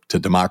to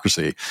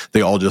democracy.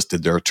 They all just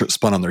did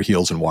spun on their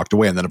heels and walked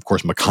away. And then, of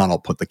course,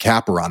 McConnell put the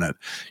capper on it,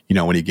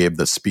 when he gave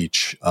the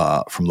speech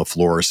from the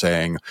floor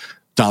saying,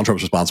 Donald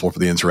Trump's responsible for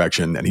the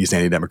insurrection, and he's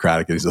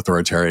anti-democratic, and he's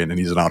authoritarian, and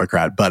he's an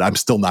autocrat, but I'm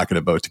still not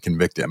going to vote to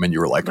convict him. And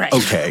you were like,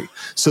 okay,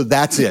 so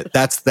that's it.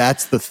 That's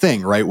the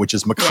thing, right? Which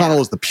is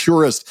McConnell is the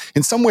purest,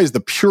 in some ways, the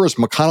purest.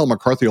 McConnell and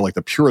McCarthy are like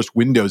the purest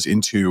windows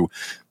into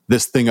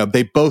this thing of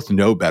they both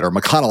know better.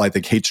 McConnell, I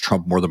think, hates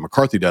Trump more than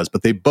McCarthy does,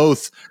 but they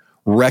both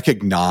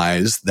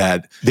recognize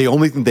that the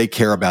only thing they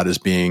care about is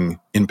being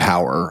in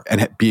power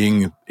and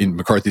being, in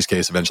McCarthy's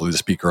case, eventually the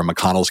speaker, in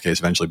McConnell's case,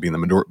 eventually being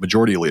the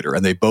majority leader.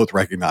 And they both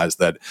recognize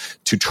that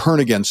to turn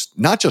against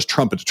not just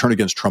Trump, but to turn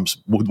against Trump's,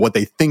 what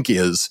they think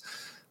is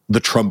the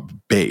Trump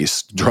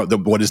base,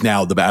 what is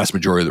now the vast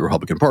majority of the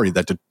Republican Party,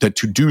 that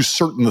to do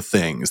certain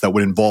things that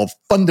would involve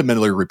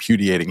fundamentally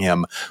repudiating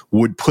him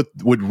would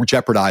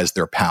jeopardize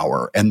their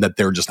power, and that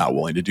they're just not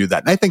willing to do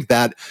that. And I think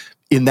that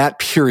in that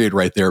period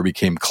right there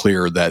became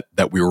clear that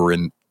we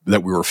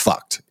were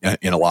fucked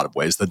in a lot of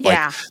ways.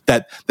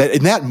 That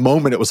in that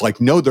moment, it was like,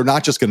 no, they're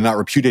not just going to not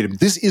repudiate him.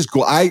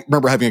 I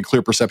remember having a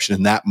clear perception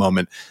in that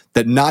moment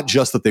that not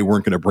just that they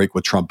weren't going to break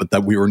with Trump, but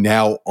that we were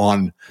now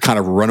on kind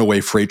of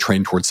runaway freight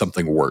train towards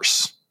something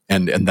worse.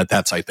 And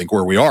that's, I think,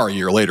 where we are a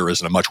year later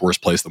is in a much worse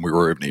place than we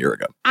were even a year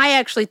ago. I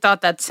actually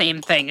thought that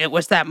same thing. It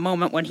was that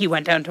moment when he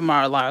went down to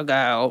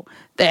Mar-a-Lago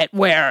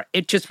where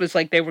it just was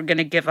like they were going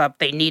to give up.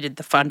 They needed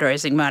the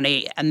fundraising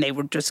money, and they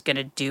were just going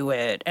to do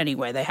it any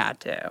way they had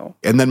to.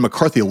 And then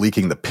McCarthy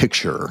leaking the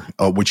picture,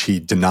 which he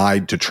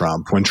denied to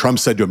Trump. When Trump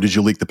said to him, did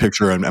you leak the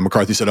picture? And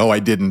McCarthy said, oh, I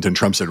didn't. And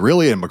Trump said,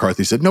 really? And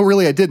McCarthy said, no,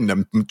 really, I didn't.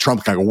 And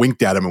Trump kind of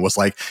winked at him and was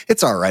like,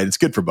 it's all right. It's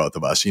good for both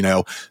of us.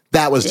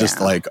 That was just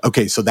like,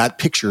 okay, so that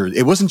picture,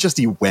 it wasn't just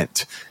he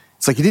went.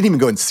 It's like he didn't even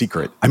go in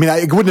secret. I mean,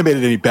 it wouldn't have made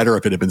it any better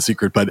if it had been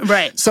secret, but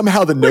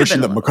somehow the notion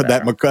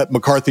that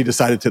McCarthy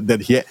decided that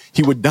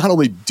he would not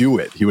only do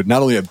it, he would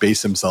not only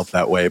abase himself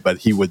that way, but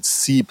he would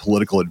see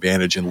political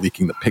advantage in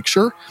leaking the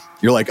picture.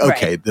 You're like,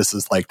 okay, this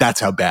is like, that's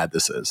how bad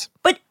this is.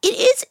 But it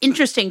is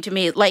interesting to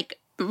me, like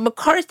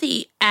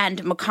McCarthy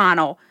and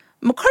McConnell,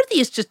 McCarthy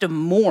is just a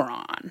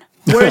moron.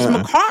 Whereas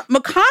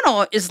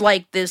McConnell is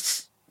like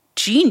this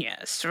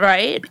genius,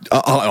 right?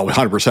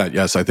 100%.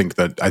 Yes, I think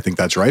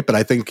that's right. But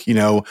I think,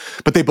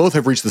 but they both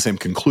have reached the same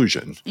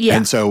conclusion. Yeah.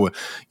 And so,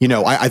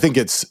 I think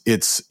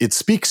it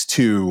speaks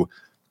to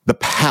the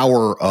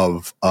power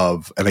of,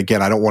 and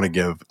again,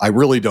 I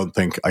really don't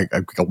think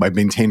I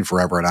maintain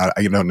forever. And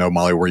I don't know,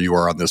 Molly, where you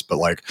are on this, but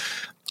like,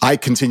 I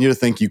continue to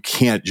think you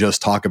can't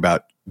just talk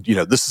about,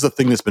 this is a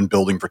thing that's been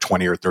building for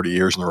 20 or 30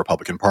 years in the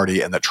Republican Party,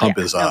 and that Trump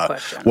was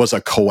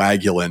a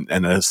coagulant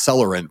and an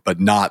accelerant, but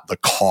not the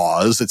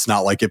cause. It's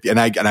not like and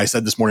I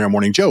said this morning on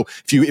Morning Joe,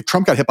 if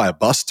Trump got hit by a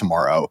bus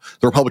tomorrow,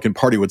 the Republican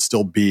Party would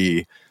still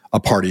be a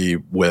party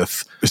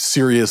with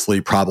seriously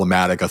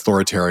problematic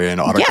authoritarian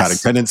autocratic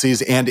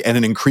tendencies and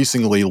an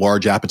increasingly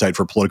large appetite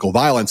for political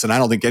violence. And I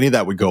don't think any of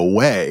that would go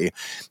away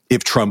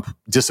if Trump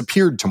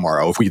disappeared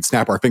tomorrow. If we could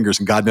snap our fingers,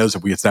 and God knows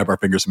if we could snap our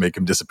fingers and make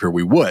him disappear,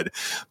 we would.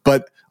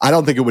 But I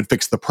don't think it would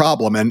fix the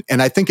problem. And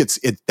I think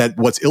that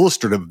what's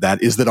illustrative of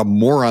that is that a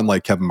moron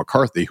like Kevin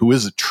McCarthy, who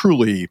is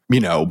truly,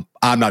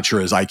 I'm not sure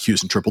his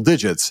IQ's in triple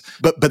digits,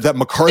 but that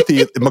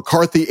McCarthy and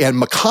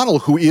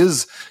McConnell, who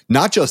is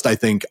not just, I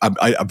think,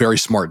 a very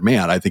smart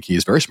man. I think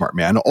he's a very smart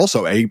man.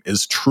 Also,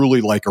 is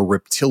truly like a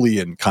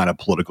reptilian kind of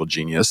political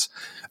genius.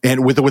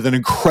 And with an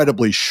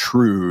incredibly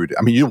shrewd,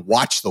 you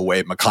watch the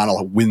way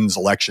McConnell wins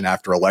election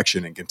after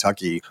election in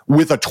Kentucky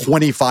with a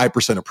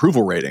 25%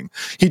 approval rating.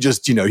 He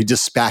just, he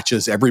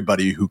dispatches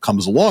everybody who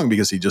comes along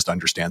because he just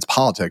understands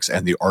politics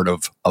and the art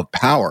of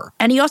power.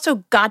 And he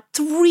also got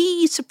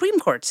 3 Supreme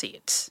Court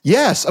seats.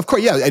 Yes, of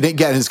course. Yeah. And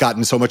again, he's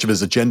gotten so much of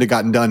his agenda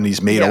gotten done. And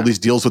he's made all these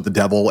deals with the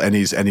devil, and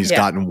he's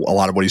gotten a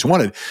lot of what he's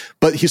wanted.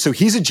 But he's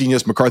a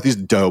genius. McCarthy's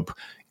dope.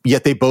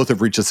 Yet they both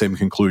have reached the same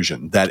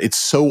conclusion, that it's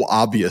so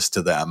obvious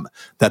to them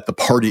that the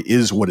party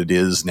is what it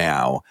is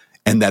now,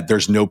 and that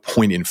there's no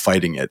point in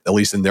fighting it, at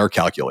least in their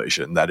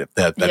calculation, that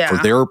for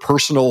their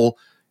personal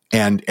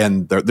and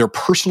their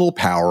personal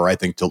power, I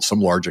think to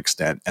some large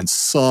extent, and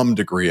some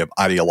degree of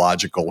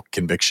ideological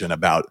conviction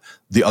about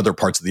the other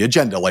parts of the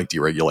agenda, like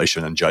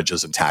deregulation and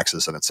judges and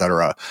taxes and et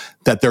cetera,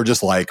 that they're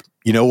just like,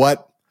 you know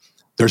what?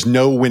 There's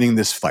no winning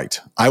this fight.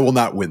 I will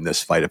not win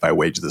this fight if I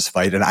wage this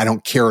fight. And I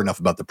don't care enough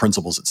about the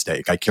principles at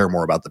stake. I care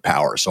more about the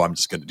power. So I'm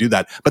just going to do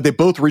that. But they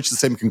both reach the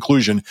same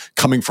conclusion,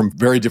 coming from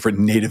very different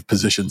native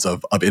positions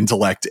of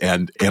intellect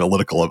and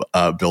analytical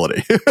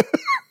ability.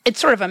 It's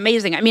sort of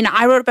amazing.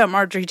 I wrote about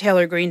Marjorie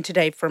Taylor Greene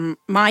today for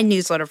my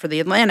newsletter for The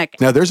Atlantic.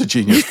 Now, there's a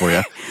genius for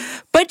you.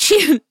 But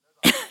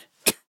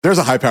there's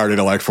a high-powered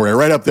intellect for you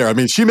right up there.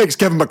 She makes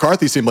Kevin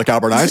McCarthy seem like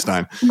Albert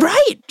Einstein.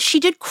 Right.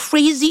 She did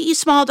crazy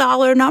small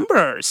dollar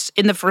numbers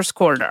in the first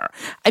quarter.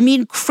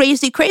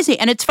 Crazy.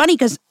 And it's funny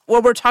because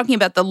when we're talking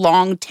about the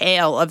long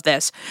tail of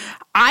this,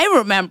 I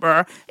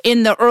remember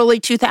in the early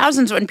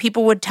 2000s when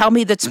people would tell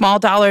me that small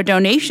dollar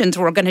donations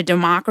were going to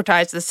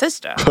democratize the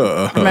system.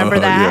 Remember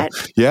that?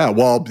 Yeah.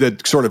 Well,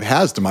 it sort of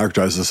has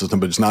democratized the system,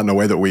 but it's not in the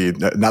way that we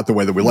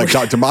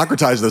like.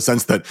 Democratized in the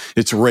sense that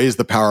it's raised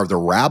the power of the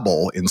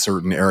rabble in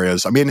certain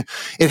areas.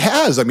 It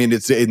has.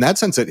 It's in that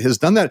sense it has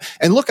done that.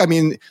 And look,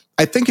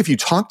 I think if you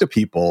talk to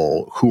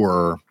people who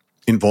are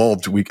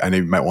involved, I know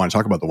you might want to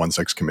talk about the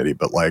 1-6 committee,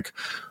 but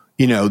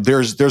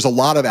there's a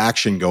lot of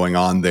action going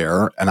on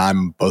there, and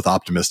I'm both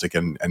optimistic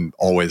and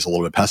always a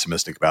little bit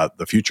pessimistic about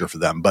the future for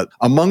them. But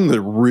among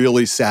the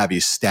really savvy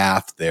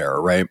staff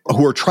there, right,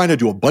 who are trying to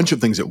do a bunch of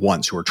things at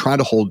once, who are trying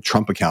to hold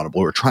Trump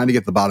accountable, who are trying to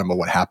get to the bottom of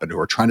what happened, who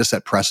are trying to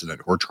set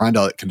precedent, who are trying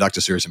to conduct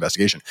a serious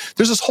investigation,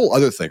 there's this whole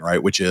other thing,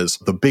 right, which is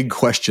the big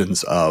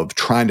questions of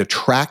trying to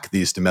track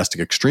these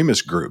domestic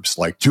extremist groups,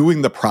 like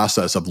doing the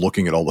process of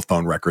looking at all the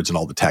phone records and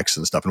all the texts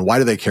and stuff. And why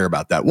do they care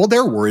about that? Well,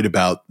 they're worried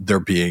about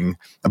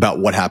about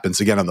what happens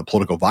again on the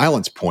political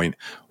violence point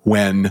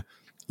when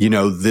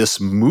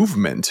this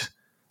movement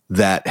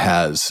that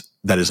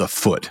is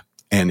afoot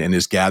and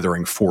is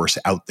gathering force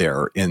out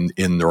there in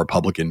the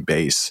Republican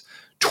base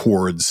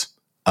towards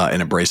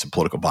an embrace of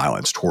political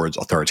violence, towards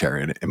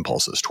authoritarian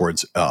impulses,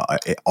 towards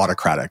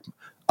autocratic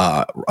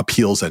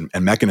appeals and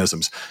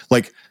mechanisms.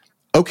 Like,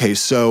 okay,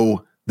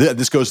 so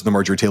this goes to the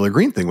Marjorie Taylor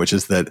Greene thing, which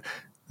is that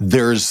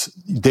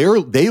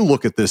they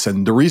look at this,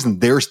 and the reason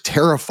they're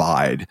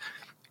terrified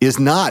is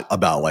not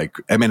about I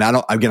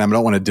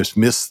don't want to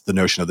dismiss the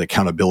notion of the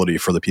accountability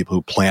for the people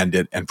who planned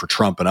it and for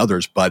Trump and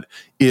others, but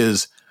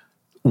is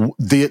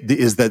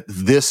that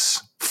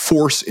this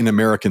force in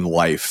American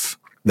life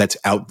that's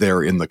out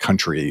there in the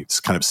country, it's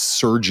kind of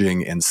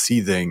surging and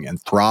seething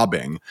and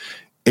throbbing,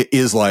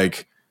 is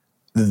like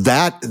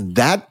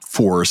that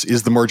force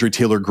is the Marjorie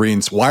Taylor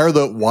Greenes. Why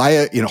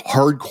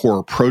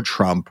hardcore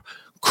pro-Trump,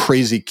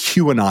 crazy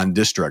QAnon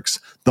districts,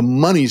 the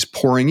money's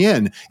pouring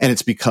in, and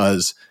it's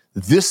because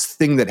this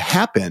thing that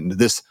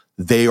happened,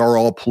 they are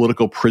all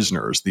political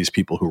prisoners, these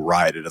people who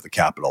rioted at the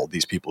Capitol,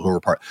 these people who were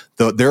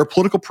they're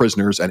political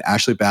prisoners, and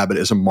Ashley Babbitt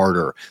is a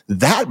martyr.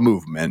 That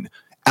movement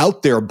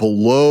out there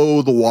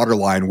below the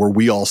waterline where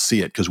we all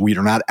see it, because we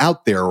are not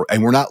out there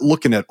and we're not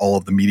looking at all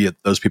of the media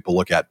that those people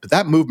look at, but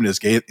that movement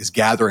is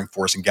gathering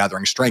force and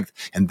gathering strength.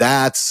 And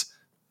that's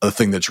a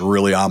thing that's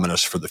really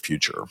ominous for the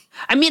future.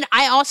 I mean,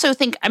 I also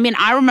think,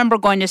 I remember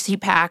going to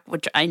CPAC,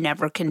 which I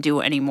never can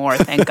do anymore,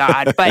 thank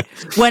God. But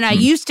when I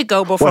used to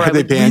go before, Have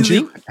they banned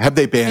you? Have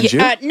they banned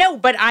you? No,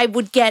 but I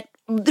would get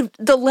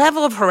the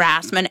level of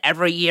harassment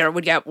every year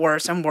would get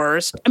worse and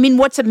worse. I mean,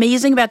 what's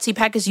amazing about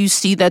CPAC is you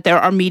see that there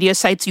are media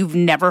sites you've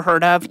never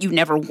heard of, you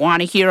never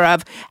want to hear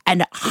of,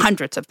 and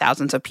hundreds of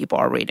thousands of people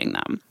are reading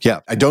them.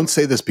 Yeah, I don't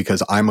say this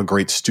because I'm a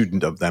great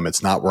student of them.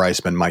 It's not where I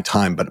spend my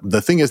time. But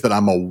the thing is that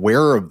I'm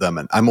aware of them,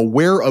 and I'm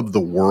aware of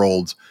the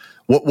world,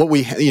 what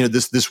we,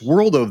 this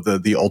world of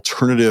the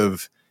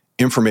alternative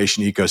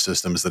information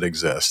ecosystems that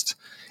exist.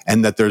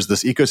 And that there's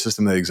this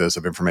ecosystem that exists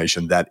of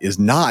information that is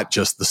not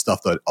just the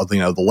stuff that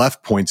the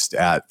left points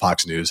at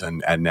Fox News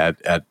and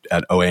at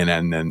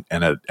OANN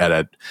and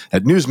at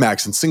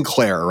Newsmax and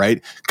Sinclair,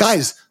 right?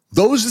 Guys,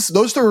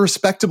 those are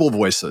respectable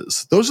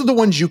voices. Those are the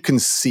ones you can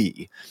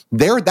see.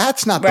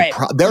 That's not right. the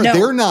problem.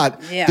 They're not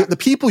the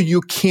people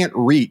you can't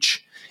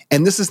reach.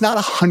 And this is not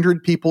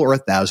 100 people or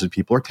 1,000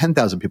 people or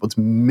 10,000 people. It's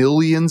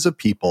millions of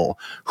people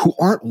who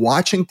aren't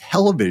watching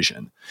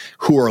television,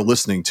 who are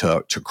listening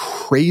to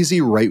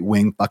crazy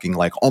right-wing fucking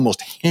like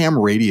almost ham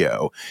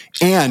radio.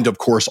 And of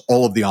course,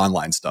 all of the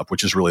online stuff,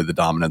 which is really the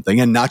dominant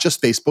thing. And not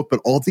just Facebook, but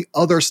all of the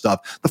other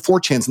stuff, the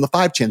 4chans and the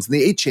 5chans and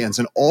the 8chans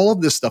and all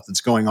of this stuff that's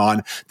going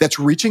on that's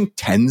reaching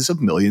tens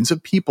of millions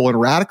of people and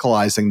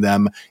radicalizing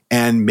them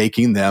and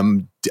making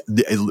them,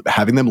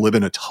 having them live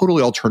in a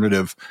totally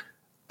alternative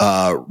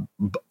I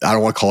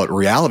don't want to call it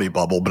reality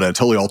bubble, but a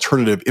totally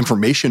alternative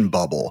information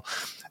bubble.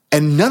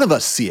 And none of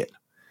us see it.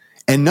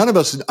 And none of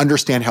us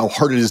understand how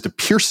hard it is to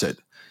pierce it.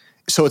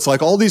 So it's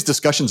like all these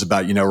discussions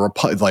about,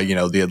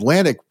 the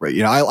Atlantic,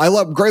 I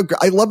love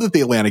that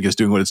the Atlantic is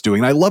doing what it's doing.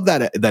 And I love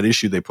that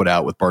issue they put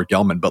out with Bart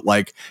Gellman, but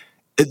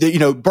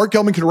Bart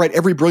Gellman can write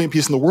every brilliant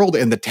piece in the world,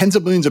 and the tens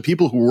of millions of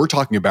people who we're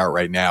talking about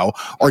right now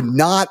are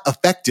not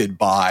affected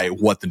by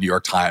what the New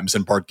York Times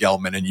and Bart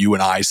Gellman and you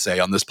and I say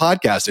on this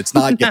podcast. It's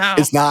not,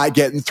 It's not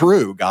getting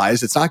through,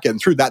 guys. It's not getting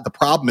through. That the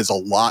problem is a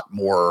lot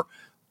more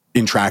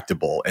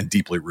intractable and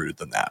deeply rooted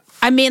than that.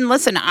 I mean,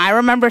 listen, I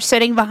remember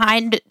sitting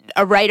behind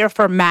a writer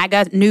for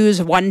MAGA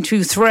News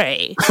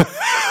 123.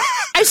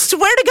 I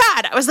swear to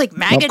God, I was like,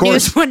 MAGA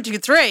News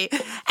 123.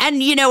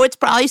 And, it's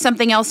probably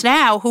something else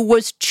now who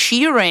was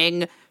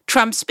cheering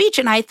Trump's speech.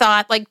 And I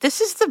thought,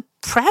 this is the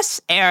press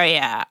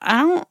area.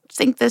 I don't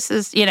think this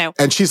is,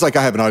 And she's like,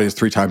 I have an audience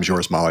 3 times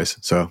yours, Molly's.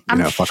 So,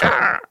 fuck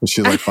off. And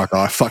she's like, fuck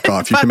off. Fuck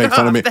off. You can make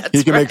fun of me.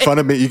 You can make fun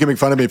of me. You can make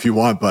fun of me if you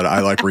want, but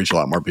I reach a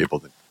lot more people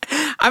than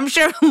I'm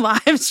sure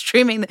live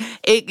streaming.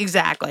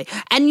 Exactly.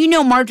 And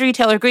Marjorie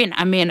Taylor Greene,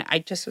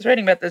 I just was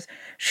writing about this.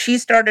 She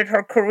started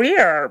her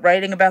career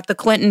writing about the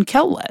Clinton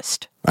kill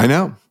list. I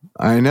know.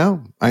 And,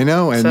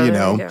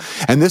 so,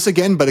 and this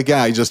again,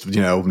 I just,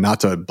 not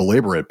to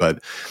belabor it,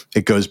 but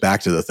it goes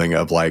back to the thing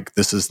of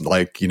this is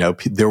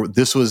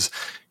this was,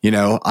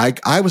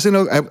 I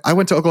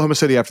went to Oklahoma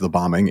City after the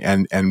bombing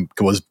and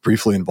was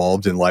briefly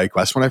involved in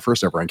that's when I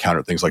first ever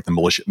encountered things like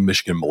the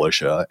Michigan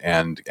militia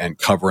and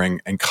covering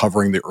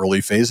the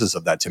early phases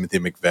of that. Timothy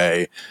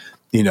McVeigh,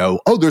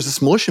 there's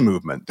this militia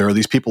movement. There are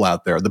these people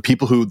out there,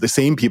 the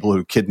same people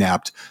who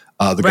kidnapped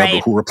the governor,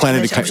 who were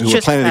planning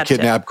to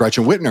kidnap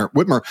Gretchen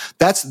Whitmer.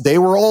 They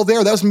were all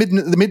there. That was the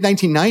mid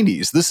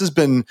 1990s. This has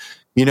been,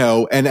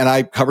 and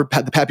I covered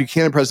the Pat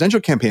Buchanan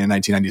presidential campaign in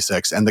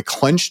 1996 and the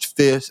clenched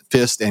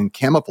fist and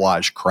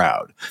camouflage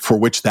crowd for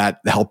which that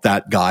helped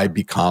that guy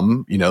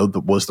become,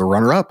 was the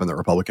runner-up in the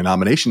Republican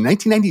nomination in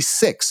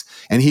 1996.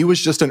 And he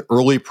was just an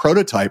early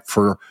prototype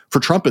for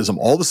Trumpism.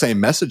 All the same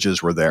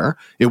messages were there.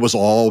 It was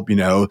all,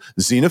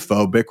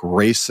 xenophobic,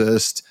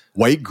 racist,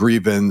 white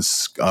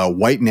grievance,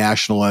 white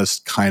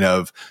nationalist, kind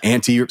of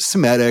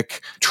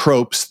anti-Semitic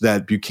tropes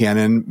that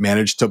Buchanan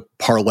managed to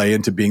parlay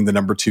into being the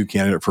number 2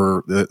 candidate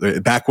for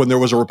back when there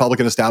was a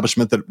Republican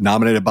establishment that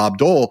nominated Bob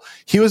Dole.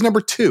 He was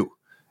number 2.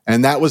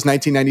 And that was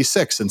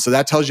 1996. And so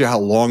that tells you how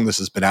long this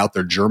has been out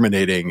there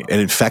germinating and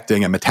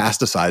infecting and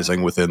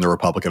metastasizing within the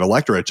Republican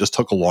electorate. It just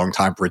took a long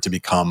time for it to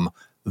become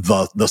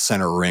the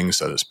center ring,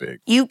 so to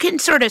speak. You can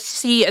sort of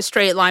see a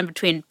straight line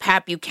between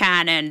Pat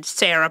Buchanan,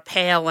 Sarah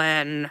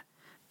Palin,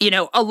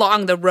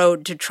 along the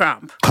road to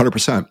Trump.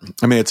 100%.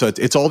 I mean,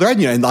 it's all there.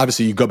 And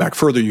obviously you go back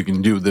further, you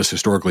can do this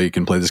historically, you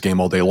can play this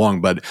game all day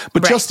long. But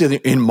right. Just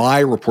in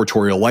my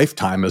reportorial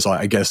lifetime, as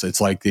I guess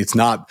it's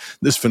not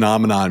this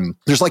phenomenon.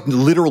 There's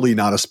literally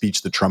not a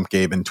speech that Trump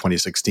gave in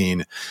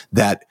 2016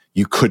 that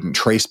you couldn't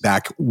trace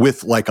back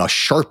with a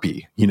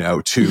Sharpie,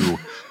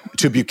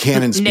 to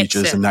Buchanan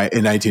speeches in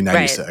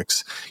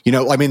 1996.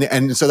 Right.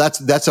 And so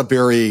that's a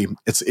very,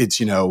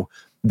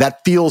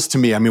 that feels to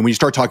me, when you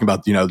start talking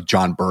about,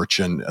 John Birch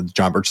and the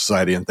John Birch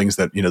Society and things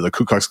that, the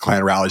Ku Klux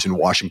Klan rallies in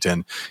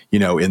Washington,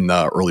 in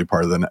the early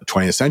part of the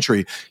 20th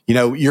century,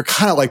 you're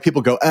kind of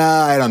people go,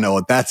 I don't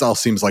know. That all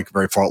seems like a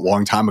very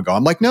long time ago.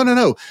 I'm like,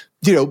 no.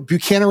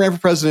 Buchanan ran for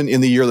president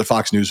in the year that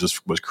Fox News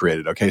was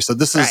created. Okay. So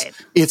this is,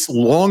 It's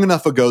long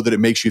enough ago that it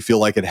makes you feel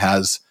like it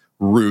has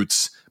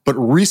roots, but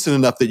recent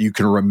enough that you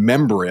can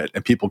remember it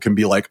and people can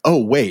be like,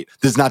 oh, wait,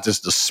 this is not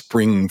just a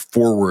spring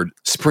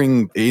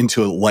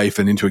into life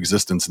and into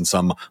existence in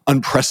some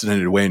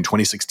unprecedented way in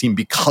 2016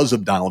 because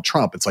of Donald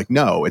Trump. It's like,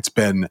 no, it's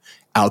been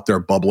out there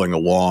bubbling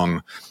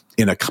along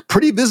in a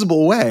pretty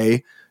visible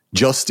way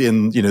just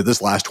in,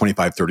 this last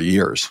 25, 30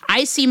 years.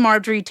 I see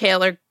Marjorie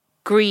Taylor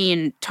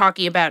Greene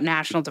talking about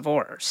national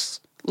divorce.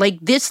 Like,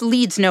 this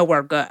leads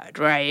nowhere good,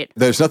 right?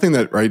 There's nothing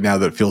that right now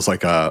that feels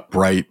like a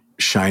bright,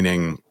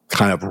 shining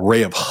kind of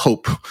ray of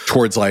hope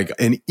towards like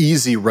an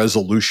easy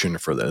resolution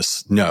for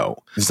this. No,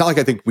 it's not like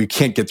I think we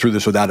can't get through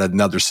this without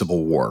another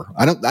civil war.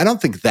 I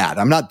don't think that.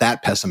 I'm not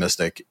that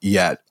pessimistic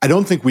yet. I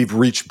don't think we've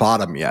reached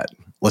bottom yet.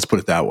 Let's put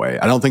it that way.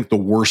 I don't think the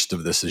worst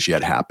of this has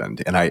yet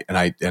happened, and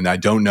I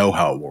don't know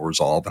how it will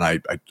resolve. And I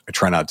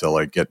try not to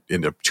like get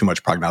into too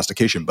much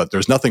prognostication. But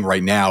there's nothing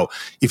right now.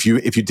 If you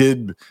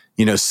did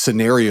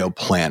scenario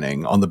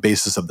planning on the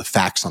basis of the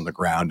facts on the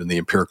ground and the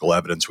empirical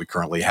evidence we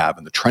currently have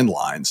and the trend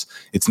lines,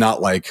 it's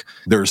not like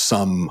there's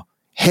some,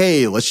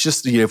 hey, let's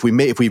just, if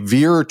we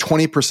veer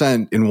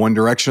 20% in one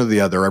direction or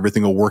the other,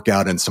 everything will work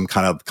out in some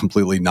kind of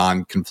completely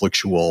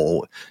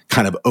non-conflictual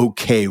kind of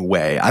okay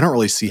way. I don't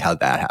really see how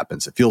that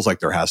happens. It feels like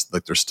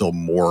there's still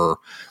more.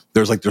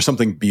 There's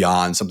something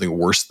beyond, something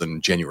worse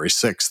than January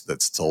 6th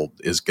that still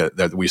is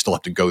that we still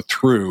have to go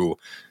through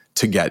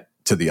to get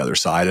to the other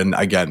side. And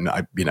again,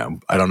 I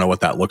don't know what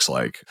that looks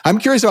like. I'm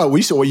curious about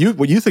what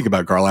you think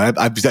about Garland.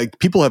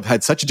 People have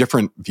had such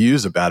different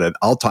views about it.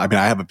 I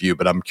have a view,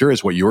 but I'm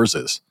curious what yours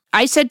is.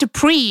 I said to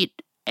Preet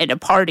at a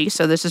party,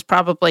 so this is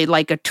probably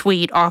like a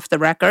tweet off the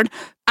record.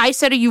 I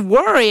said, are you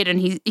worried? And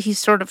he's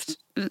sort of,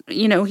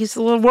 he's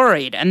a little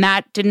worried. And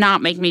that did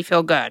not make me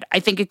feel good. I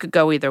think it could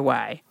go either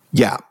way.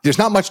 Yeah, there's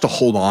not much to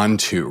hold on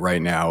to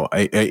right now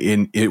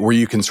where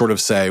you can sort of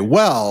say,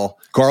 well,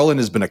 Garland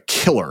has been a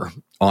killer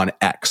on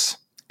X.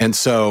 And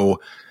so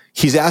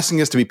he's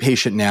asking us to be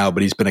patient now,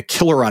 but he's been a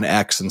killer on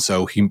X, and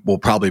so he will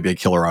probably be a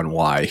killer on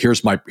Y.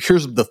 Here's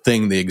the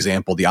thing, the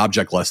example, the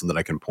object lesson that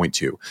I can point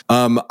to.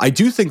 I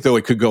do think, though,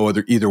 it could go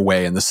either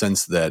way in the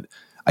sense that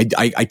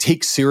I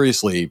take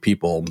seriously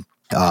people,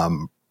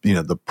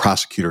 the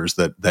prosecutors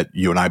that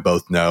you and I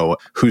both know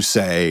who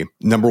say,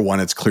 number one,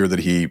 it's clear that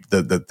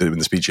in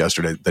the speech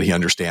yesterday that he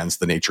understands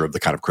the nature of the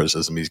kind of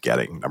criticism he's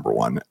getting, number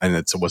one, and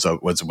it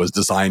was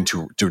designed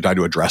to try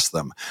to address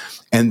them,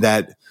 and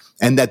that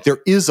there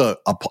is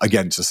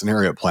again, to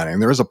scenario planning,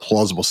 there is a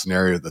plausible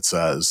scenario that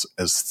says,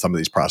 as some of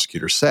these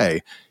prosecutors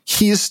say,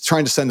 he's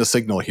trying to send a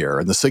signal here.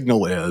 And the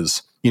signal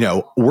is,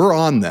 we're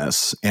on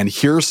this, and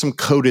here's some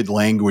coded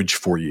language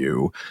for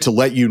you to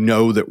let you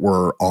know that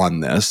we're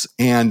on this.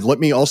 And let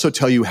me also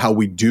tell you how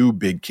we do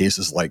big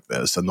cases like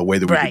this. And the way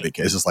that we do big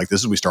cases like this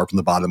is we start from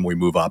the bottom, we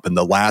move up, and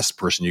the last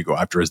person you go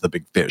after is the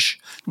big fish.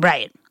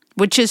 Right.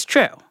 Which is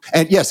true.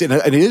 And yes, and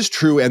it is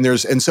true. And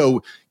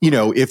so,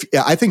 if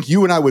I think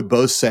you and I would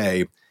both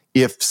say,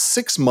 if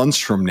 6 months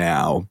from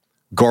now,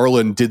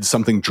 Garland did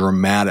something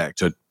dramatic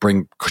to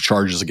bring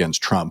charges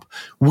against Trump,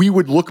 we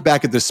would look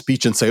back at this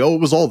speech and say, oh, it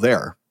was all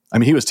there. I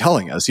mean, he was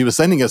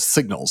sending us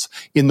signals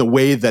in the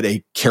way that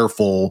a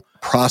careful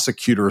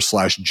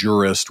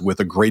prosecutor/jurist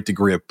with a great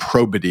degree of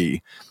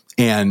probity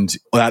and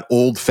that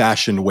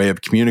old-fashioned way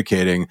of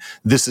communicating,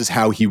 this is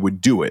how he would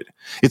do it.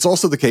 It's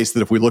also the case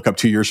that if we look up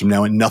 2 years from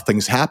now and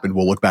nothing's happened,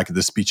 we'll look back at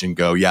this speech and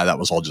go, yeah, that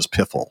was all just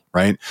piffle,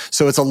 right?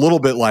 So it's a little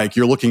bit like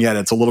you're looking at it.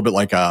 It's a little bit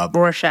like a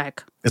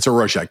Rorschach. It's a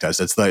Rorschach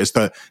test. It's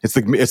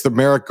the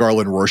Merrick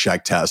Garland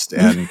Rorschach test,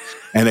 and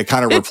it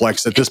kind of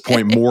reflects at this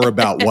point more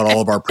about what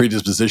all of our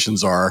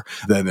predispositions are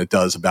than it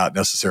does about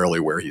necessarily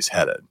where he's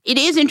headed. It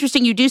is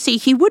interesting. You do see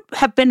he would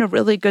have been a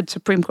really good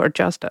Supreme Court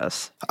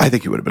justice. I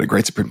think he would have been a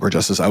great Supreme Court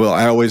justice. I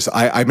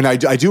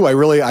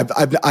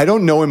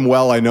don't know him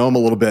well. I know him a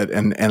little bit,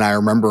 and I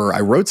remember I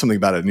wrote something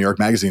about it in New York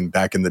Magazine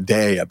back in the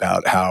day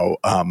about how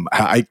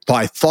I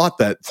thought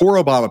that before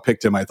Obama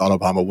picked him, I thought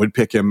Obama would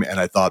pick him,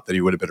 and I thought that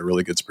he would have been a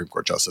really good Supreme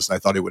Court justice. And I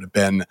thought he would have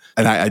been,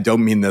 and I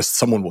don't mean this,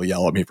 someone will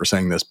yell at me for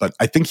saying this, but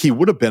I think he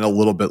would have been a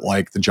little bit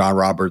like the John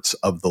Roberts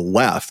of the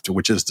left,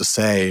 which is to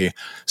say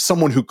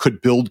someone who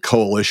could build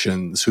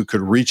coalitions, who could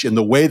reach in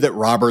the way that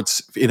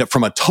Roberts,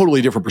 from a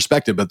totally different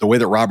perspective, but the way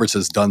that Roberts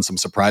has done some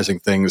surprising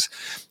things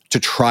to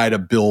try to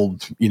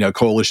build,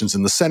 coalitions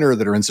in the center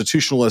that are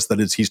institutionalist, that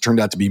is, he's turned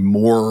out to be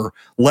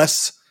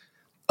less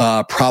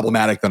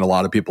problematic than a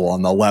lot of people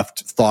on the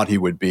left thought he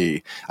would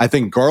be. I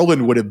think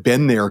Garland would have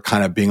been there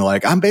kind of being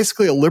like, I'm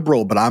basically a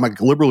liberal, but I'm a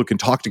liberal who can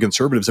talk to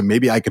conservatives, and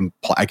maybe I can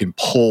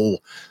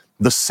pull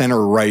the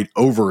center right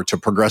over to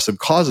progressive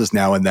causes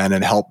now and then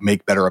and help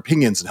make better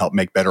opinions and help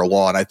make better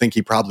law. And I think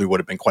he probably would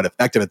have been quite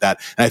effective at that.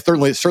 And I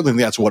certainly think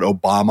that's what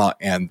Obama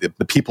and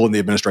the people in the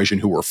administration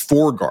who were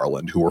for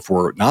Garland, who were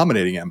for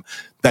nominating him,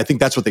 I think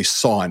that's what they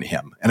saw in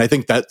him. And I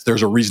think that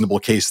there's a reasonable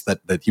case that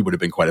he would have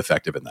been quite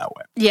effective in that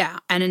way. Yeah.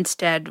 And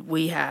instead,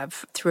 we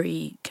have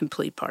 3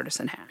 complete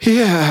partisan hacks.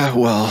 Yeah.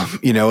 Well,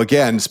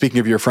 again, speaking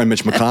of your friend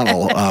Mitch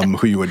McConnell,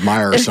 who you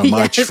admire so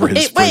much for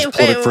his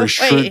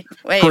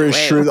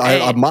shrewd,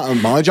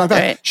 Molly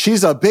John,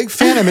 she's a big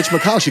fan of Mitch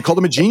McConnell. She called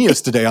him a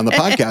genius today on the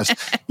podcast.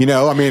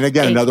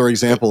 Again, another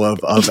example of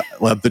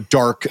the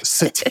dark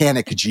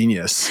satanic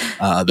genius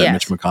that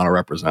Mitch McConnell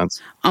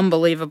represents.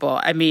 Unbelievable.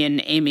 I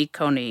mean, Amy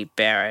Coney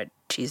Barrett,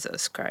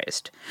 Jesus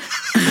Christ.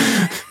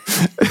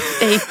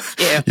 Thank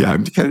you. Yeah,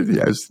 I'm kind of,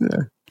 yeah.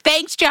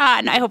 Thanks,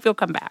 John. I hope you'll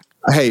come back.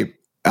 Hey,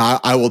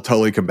 I will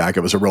totally come back.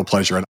 It was a real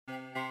pleasure.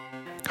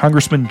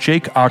 Congressman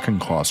Jake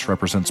Auchincloss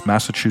represents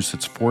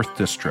Massachusetts' 4th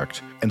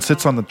District and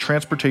sits on the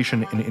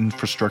Transportation and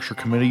Infrastructure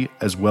Committee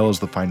as well as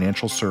the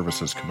Financial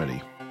Services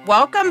Committee.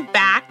 Welcome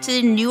back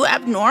to New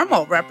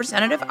Abnormal,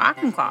 Representative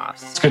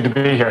Auchincloss. It's good to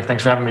be here.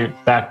 Thanks for having me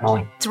back,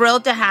 Molly.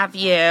 Thrilled to have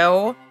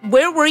you.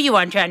 Where were you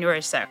on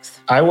January 6th?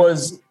 I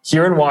was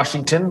here in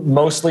Washington,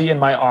 mostly in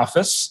my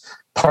office,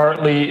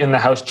 partly in the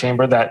House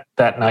chamber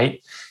that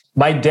night.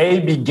 My day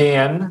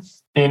began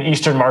in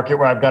Eastern Market,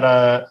 where I've got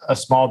a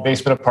small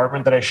basement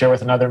apartment that I share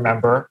with another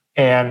member.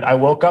 And I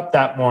woke up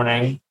that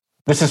morning.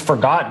 This is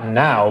forgotten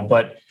now,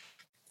 but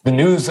the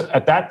news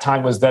at that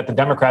time was that the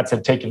Democrats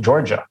had taken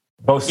Georgia,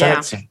 both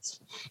Senate seats.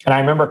 And I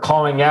remember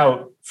calling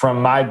out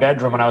from my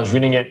bedroom when I was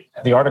reading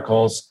the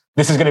articles,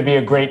 this is going to be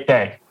a great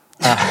day.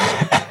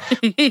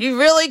 You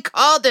really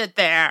called it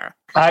there.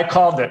 I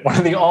called it one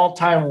of the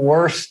all-time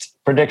worst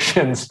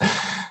predictions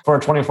for a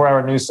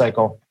 24-hour news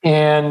cycle.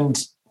 And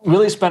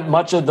really spent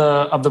much of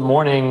the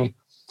morning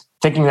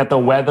thinking that the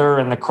weather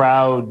and the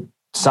crowd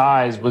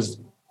size was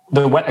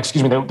the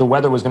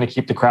weather was going to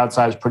keep the crowd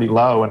size pretty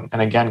low,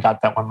 and again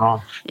got that one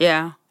wrong.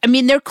 Yeah. I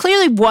mean, there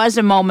clearly was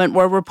a moment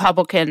where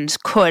Republicans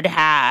could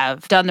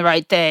have done the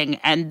right thing,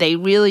 and they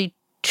really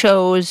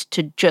chose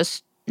to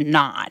just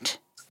not.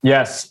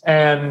 Yes,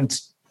 and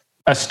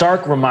a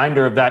stark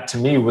reminder of that to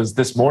me was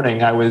this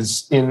morning. I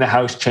was in the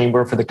House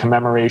chamber for the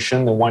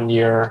commemoration, the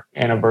 1-year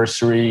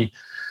anniversary,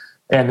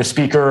 and the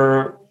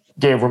speaker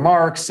gave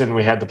remarks, and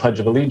we had the Pledge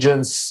of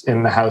Allegiance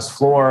in the House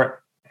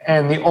floor,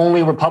 and the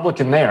only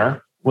Republican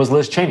there was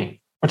Liz Cheney.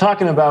 We're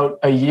talking about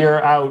a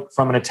year out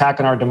from an attack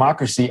on our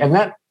democracy, and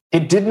that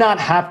it did not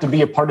have to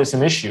be a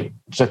partisan issue,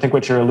 which I think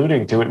what you're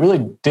alluding to. It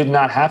really did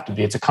not have to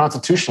be. It's a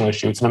constitutional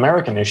issue. It's an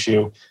American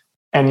issue,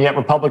 and yet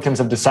Republicans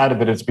have decided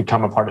that it's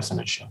become a partisan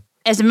issue.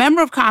 As a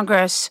member of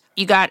Congress,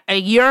 you got a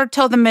year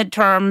till the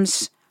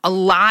midterms. A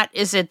lot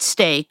is at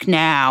stake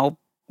now.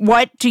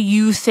 What do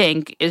you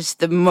think is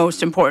the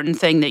most important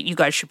thing that you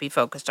guys should be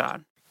focused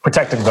on?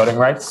 Protecting voting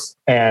rights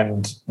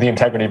and the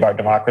integrity of our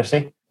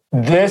democracy.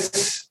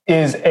 This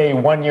is a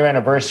 1-year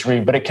anniversary,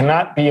 but it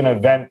cannot be an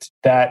event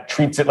that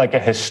treats it like a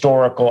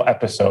historical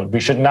episode. We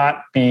should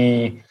not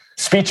be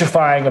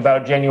speechifying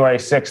about January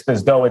 6th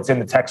as though it's in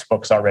the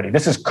textbooks already.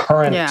 This is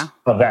current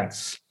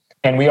events,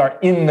 and we are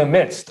in the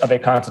midst of a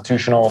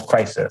constitutional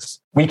crisis.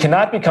 We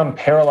cannot become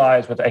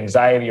paralyzed with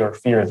anxiety or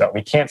fear, though.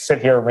 We can't sit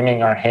here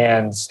wringing our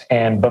hands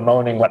and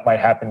bemoaning what might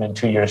happen in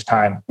 2 years'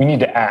 time. We need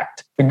to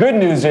act. The good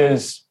news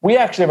is we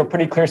actually have a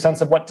pretty clear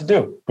sense of what to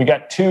do. We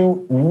got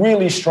 2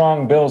 really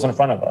strong bills in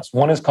front of us.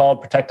 One is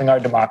called Protecting Our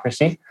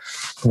Democracy.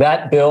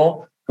 That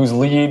bill, whose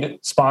lead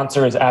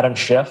sponsor is Adam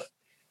Schiff,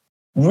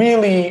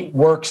 really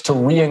works to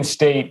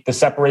reinstate the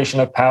separation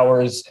of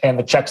powers and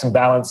the checks and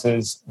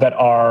balances that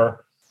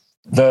are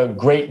the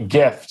great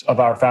gift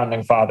of our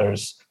founding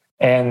fathers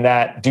and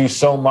that do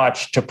so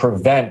much to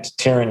prevent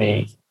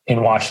tyranny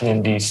in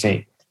Washington,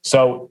 D.C.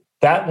 So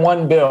that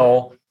one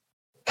bill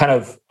kind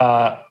of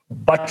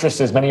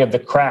buttresses many of the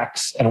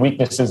cracks and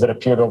weaknesses that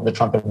appeared over the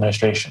Trump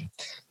administration.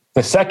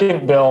 The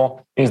second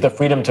bill is the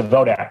Freedom to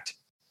Vote Act.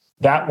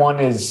 That one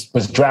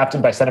was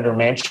drafted by Senator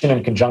Manchin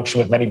in conjunction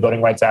with many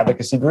voting rights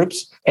advocacy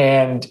groups,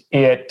 and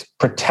it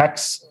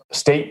protects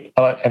state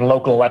and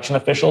local election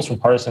officials from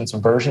partisan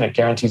subversion. It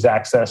guarantees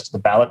access to the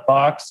ballot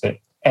box.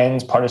 It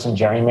ends partisan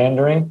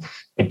gerrymandering.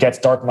 It gets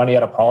dark money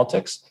out of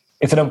politics.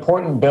 It's an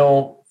important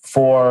bill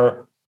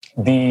for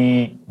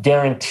the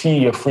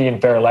guarantee of free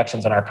and fair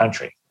elections in our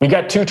country. We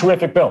got 2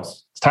 terrific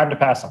bills. It's time to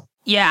pass them.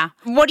 Yeah.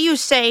 What do you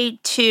say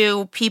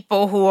to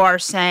people who are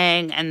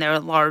saying, and they're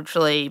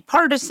largely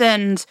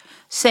partisans,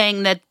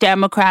 saying that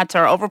Democrats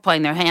are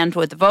overplaying their hand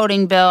with the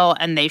voting bill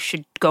and they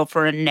should go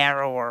for a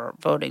narrower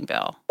voting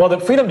bill? Well, the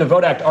Freedom to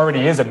Vote Act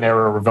already is a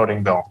narrower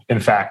voting bill. In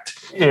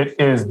fact, it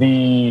is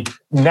the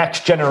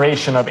next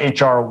generation of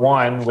H.R.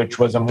 1, which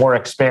was a more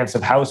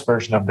expansive House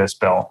version of this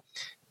bill.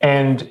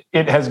 And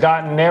it has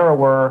gotten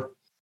narrower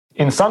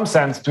in some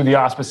sense through the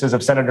auspices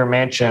of Senator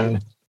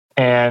Manchin,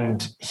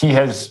 and he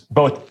has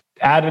both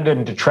added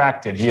and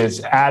detracted. He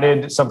has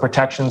added some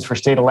protections for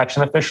state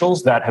election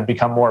officials that have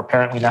become more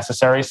apparently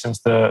necessary since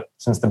the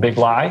big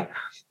lie.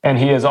 And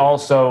he has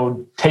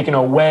also taken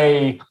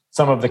away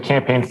some of the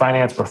campaign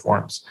finance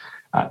reforms.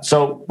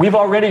 So we've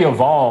already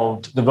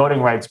evolved the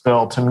voting rights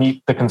bill to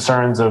meet the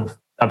concerns of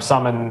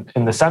some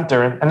in the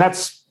center. And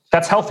that's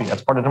That's healthy.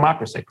 That's part of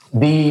democracy.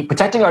 The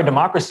Protecting Our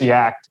Democracy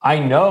Act, I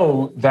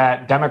know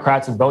that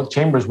Democrats in both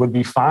chambers would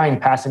be fine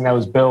passing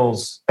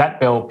that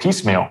bill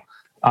piecemeal,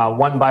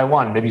 one by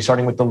one, maybe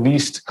starting with the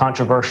least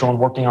controversial and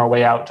working our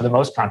way out to the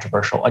most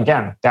controversial.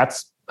 Again,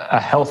 that's a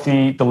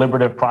healthy,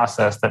 deliberative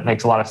process that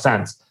makes a lot of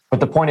sense. But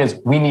the point is,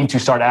 we need to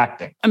start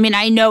acting. I mean,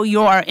 I know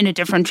you're in a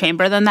different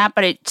chamber than that,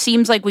 but it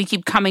seems like we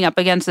keep coming up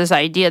against this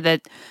idea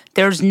that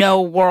there's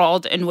no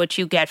world in which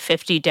you get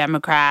 50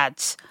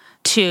 Democrats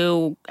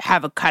to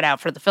have a cutout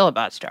for the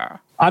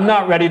filibuster. I'm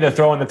not ready to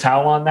throw in the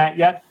towel on that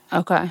yet.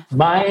 Okay.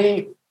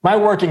 My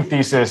working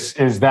thesis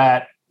is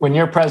that when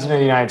you're president of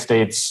the United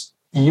States,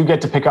 you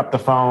get to pick up the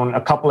phone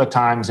a couple of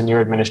times in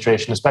your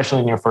administration, especially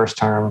in your first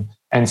term,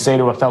 and say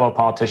to a fellow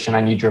politician,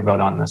 I need your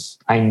vote on this.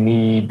 I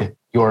need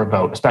your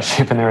vote,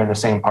 especially if they're in the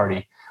same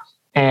party.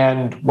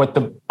 And what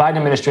the Biden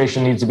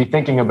administration needs to be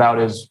thinking about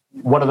is,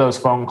 what are those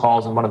phone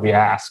calls and what are the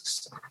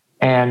asks?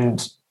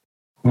 And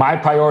my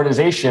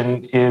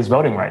prioritization is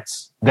voting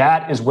rights.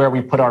 That is where we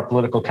put our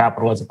political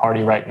capital as a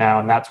party right now.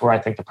 And that's where I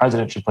think the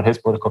president should put his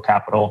political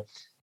capital.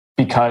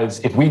 Because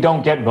if we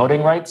don't get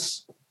voting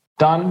rights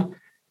done,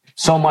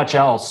 so much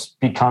else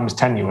becomes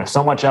tenuous.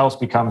 So much else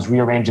becomes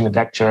rearranging the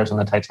deck chairs on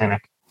the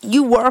Titanic.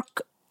 You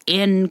work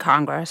in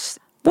Congress.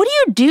 What do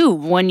you do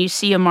when you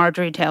see a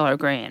Marjorie Taylor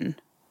Greene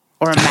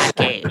or a Matt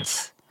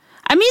Gaetz?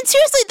 I mean,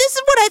 seriously, this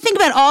is what I think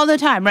about all the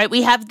time, right?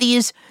 We have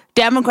these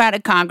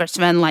Democratic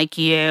congressmen like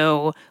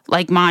you,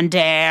 like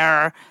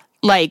Mondare,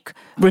 like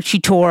Richie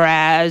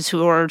Torres,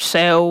 who are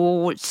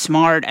so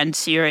smart and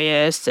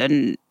serious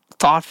and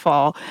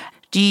thoughtful.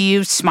 Do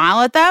you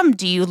smile at them?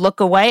 Do you look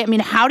away? I mean,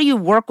 how do you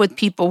work with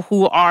people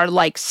who are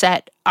like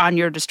set on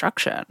your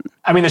destruction?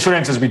 I mean, the short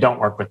answer is we don't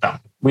work with them.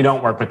 We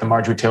don't work with the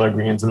Marjorie Taylor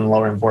Greenes and the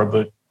Lauren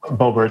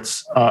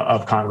Boeberts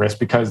of Congress,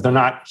 because they're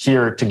not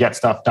here to get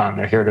stuff done.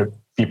 They're here to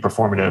be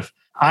performative.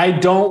 I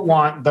don't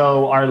want,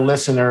 though, our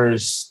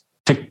listeners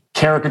to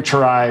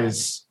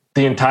caricaturize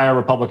the entire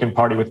Republican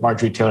Party with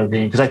Marjorie Taylor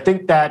Greene, because I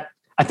think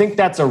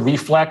that's a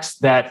reflex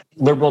that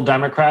liberal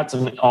Democrats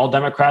and all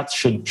Democrats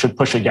should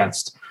push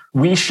against.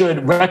 We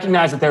should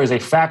recognize that there is a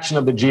faction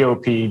of the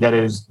GOP that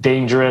is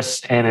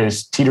dangerous and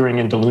is teetering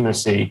into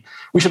lunacy.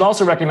 We should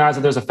also recognize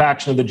that there's a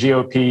faction of the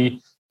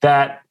GOP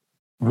that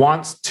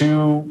wants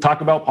to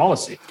talk about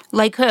policy.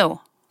 Like who?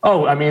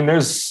 Oh, I mean,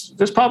 there's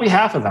probably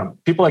half of them.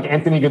 People like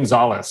Anthony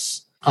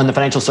Gonzalez on the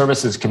Financial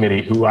Services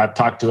Committee, who I've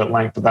talked to at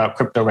length about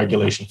crypto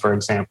regulation, for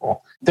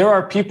example. There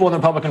are people in the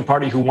Republican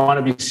Party who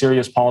want to be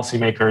serious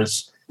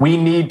policymakers. We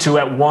need to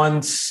at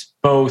once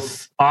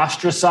both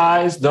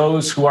ostracize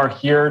those who are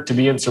here to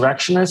be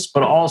insurrectionists,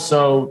 but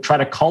also try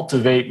to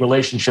cultivate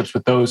relationships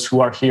with those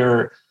who are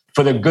here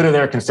for the good of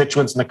their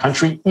constituents in the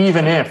country,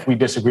 even if we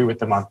disagree with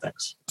them on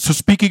things. So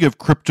speaking of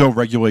crypto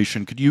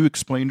regulation, could you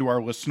explain to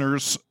our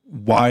listeners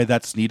why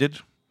that's needed?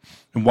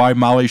 And why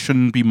Molly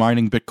shouldn't be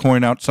mining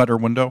Bitcoin outside her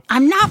window?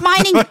 I'm not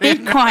mining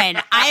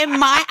Bitcoin.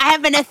 I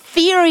have an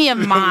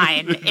Ethereum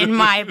mine in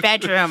my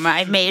bedroom.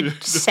 I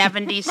made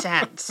 70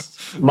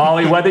 cents.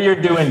 Molly, whether you're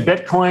doing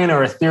Bitcoin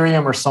or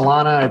Ethereum or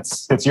Solana,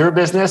 it's your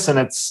business, and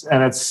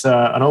it's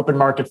an open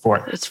market for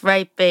it. That's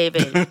right, baby.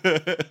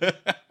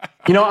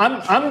 You know,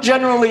 I'm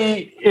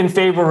generally in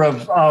favor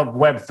of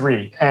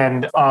Web3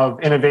 and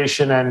of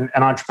innovation and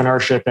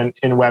entrepreneurship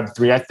in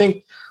Web3. I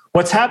think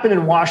what's happened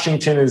in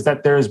Washington is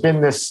that there's been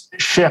this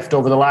shift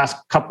over the last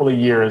couple of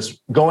years,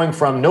 going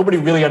from nobody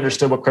really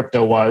understood what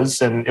crypto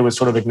was, and it was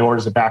sort of ignored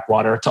as a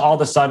backwater, to all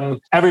of a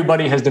sudden,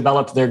 everybody has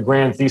developed their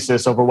grand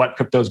thesis over what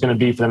crypto is going to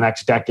be for the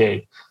next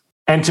decade.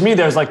 And to me,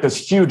 there's like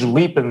this huge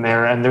leap in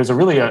there, and there's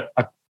a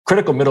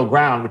critical middle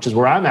ground, which is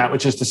where I'm at,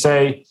 which is to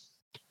say,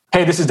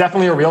 hey, this is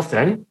definitely a real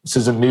thing. This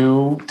is a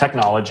new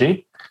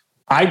technology.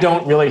 I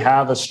don't really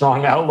have a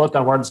strong outlook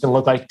on what it's going to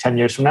look like 10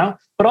 years from now,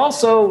 but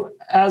also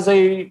as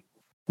a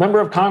member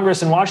of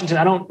Congress in Washington,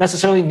 I don't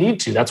necessarily need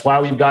to. That's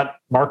why we've got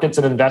markets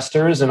and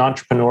investors and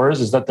entrepreneurs,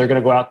 is that they're going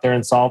to go out there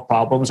and solve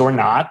problems or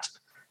not,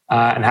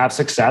 and have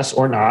success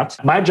or not.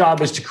 My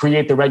job is to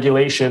create the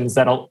regulations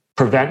that'll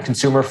prevent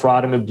consumer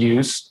fraud and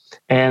abuse,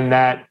 and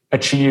that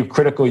achieve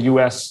critical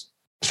U.S.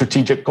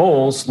 strategic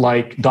goals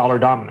like dollar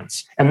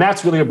dominance. And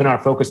that's really been our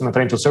focus in the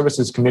Financial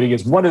Services Committee,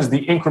 is what is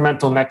the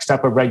incremental next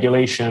step of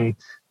regulation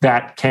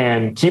that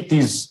can keep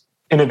these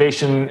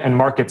innovation and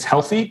markets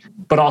healthy,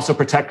 but also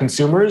protect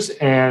consumers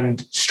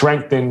and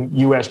strengthen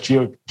U.S.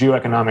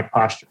 geoeconomic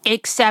posture.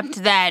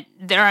 Except that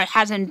there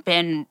hasn't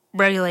been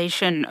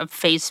regulation of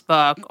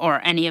Facebook or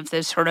any of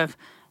this sort of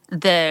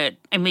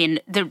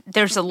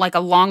there's a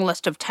long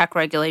list of tech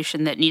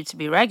regulation that needs to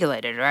be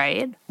regulated,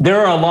 right? There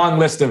are a long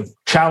list of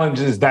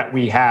challenges that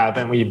we have,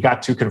 and we've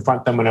got to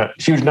confront them in a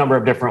huge number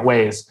of different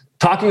ways.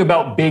 Talking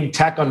about big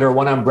tech under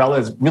one umbrella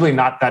is really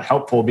not that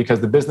helpful, because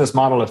the business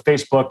model of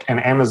Facebook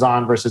and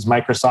Amazon versus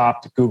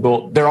Microsoft,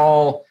 Google,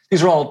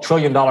 these are all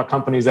trillion-dollar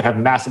companies that have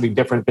massively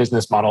different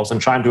business models, and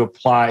trying to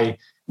apply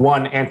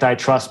one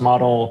antitrust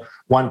model,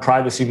 one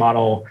privacy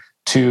model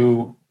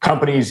to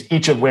companies,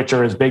 each of which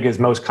are as big as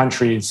most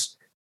countries,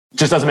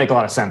 just doesn't make a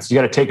lot of sense. You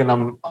got to take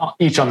them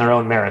each on their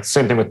own merits.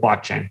 Same thing with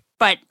blockchain.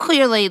 But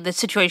clearly the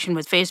situation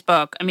with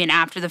Facebook, I mean,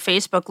 after the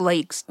Facebook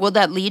leaks, will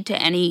that lead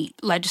to any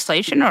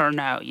legislation or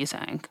no, you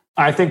think?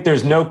 I think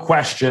there's no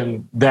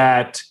question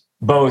that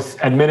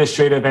both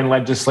administrative and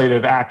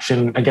legislative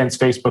action against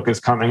Facebook is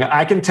coming.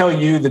 I can tell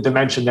you the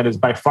dimension that is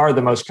by far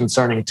the most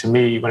concerning to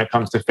me when it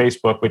comes to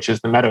Facebook, which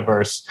is the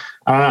metaverse.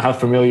 I don't know how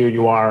familiar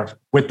you are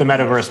with the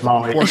metaverse,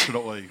 Molly.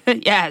 Unfortunately.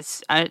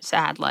 Yes,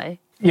 sadly.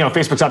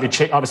 Facebook's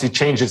obviously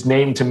changed its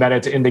name to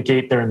Meta to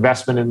indicate their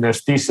investment in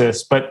this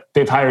thesis, but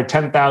they've hired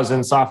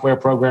 10,000 software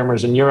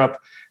programmers in Europe,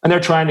 and they're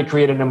trying to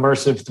create an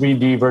immersive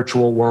 3D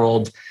virtual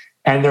world.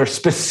 And they're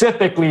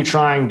specifically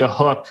trying to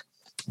hook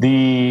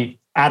the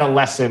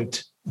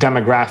adolescent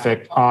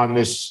demographic on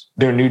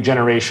their new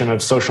generation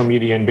of social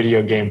media and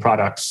video game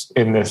products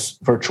in this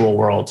virtual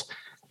world.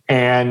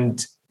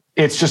 And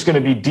it's just going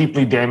to be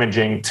deeply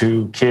damaging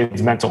to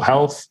kids' mental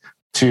health,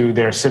 to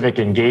their civic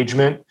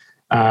engagement,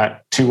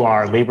 to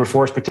our labor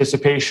force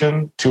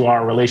participation, to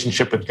our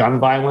relationship with gun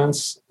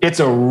violence. It's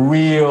a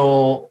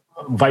real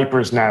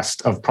viper's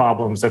nest of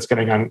problems that's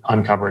getting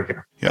uncovered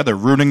here. Yeah, they're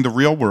ruining the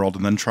real world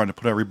and then trying to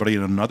put everybody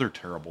in another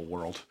terrible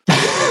world.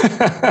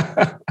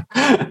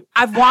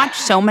 I've watched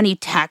so many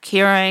tech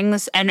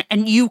hearings, and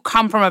you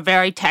come from a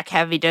very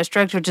tech-heavy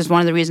district, which is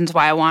one of the reasons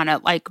why I want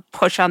to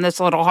push on this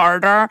a little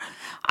harder.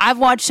 I've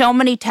watched so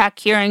many tech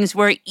hearings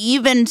where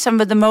even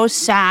some of the most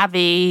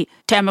savvy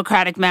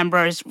Democratic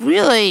members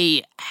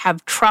really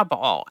have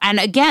trouble. And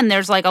again,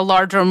 there's a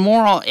larger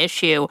moral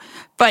issue,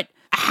 but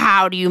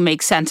how do you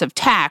make sense of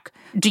tech?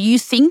 Do you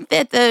think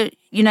that the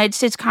United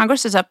States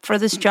Congress is up for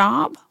this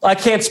job? I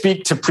can't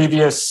speak to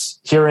previous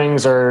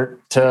hearings or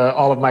to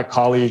all of my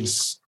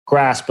colleagues'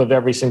 grasp of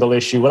every single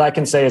issue. What I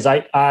can say is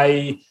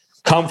I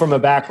come from a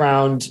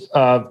background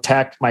of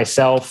tech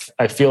myself.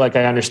 I feel like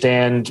I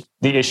understand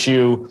the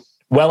issue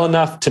well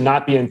enough to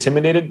not be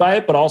intimidated by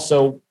it, but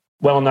also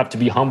well enough to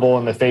be humble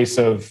in the face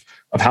of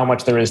how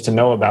much there is to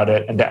know about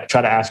it and to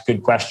try to ask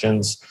good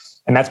questions.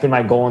 And that's been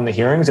my goal in the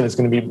hearings, and it's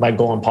going to be my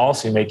goal in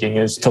policymaking,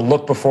 is to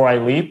look before I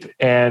leap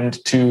and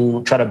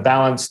to try to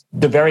balance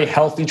the very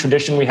healthy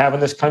tradition we have in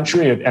this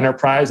country of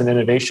enterprise and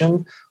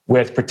innovation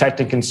with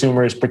protecting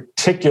consumers,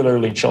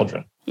 particularly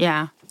children.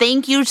 Yeah.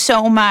 Thank you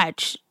so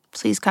much.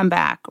 Please come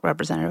back,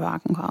 Representative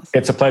Auchincloss.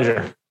 It's a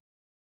pleasure.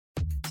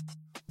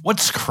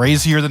 What's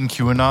crazier than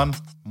QAnon,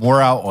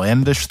 more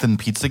outlandish than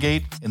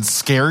Pizzagate, and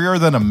scarier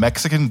than a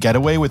Mexican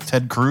getaway with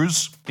Ted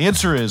Cruz? The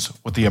answer is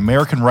what the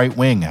American right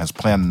wing has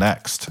planned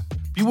next.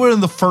 Be one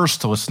of the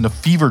first to listen to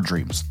Fever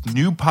Dreams, the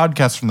new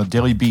podcast from the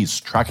Daily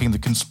Beast tracking the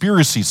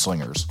conspiracy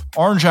slingers,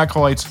 orange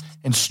acolytes,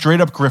 and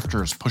straight-up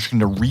grifters pushing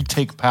to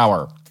retake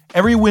power.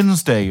 Every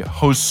Wednesday,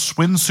 hosts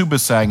Swin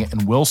Subasang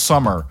and Will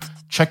Summer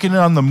check in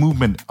on the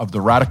movement of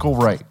the radical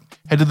right.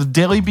 Head to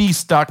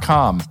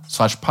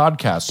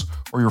thedailybeast.com/podcasts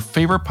or your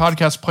favorite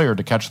podcast player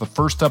to catch the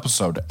first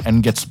episode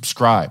and get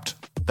subscribed.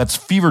 That's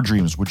Fever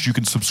Dreams, which you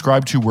can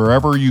subscribe to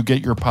wherever you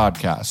get your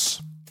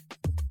podcasts.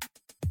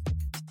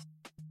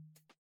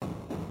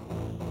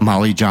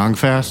 Molly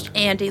Jongfast.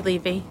 Andy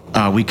Levy.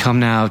 We come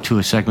now to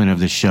a segment of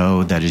the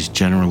show that is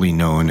generally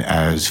known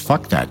as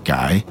Fuck That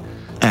Guy.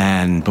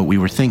 But we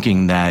were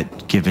thinking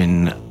that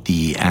given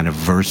the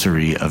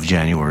anniversary of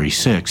January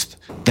 6th,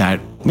 that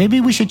maybe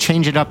we should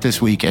change it up this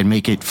week and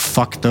make it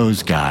Fuck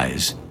Those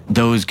Guys.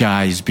 Those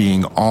guys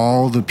being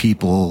all the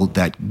people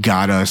that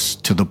got us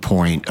to the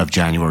point of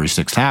January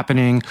 6th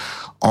happening,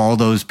 all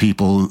those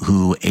people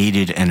who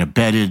aided and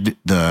abetted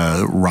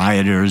the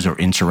rioters or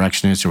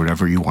insurrectionists or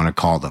whatever you want to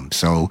call them.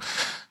 So,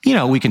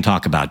 we can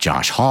talk about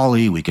Josh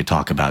Hawley. We could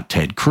talk about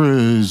Ted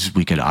Cruz.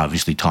 We could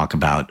obviously talk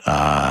about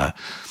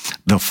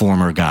the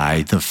former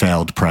guy, the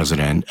failed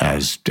president,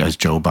 as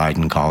Joe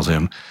Biden calls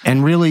him.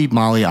 And really,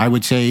 Molly, I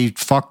would say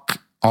fuck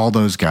all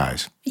those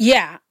guys.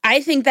 Yeah, I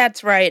think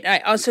that's right. I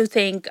also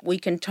think we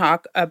can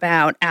talk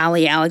about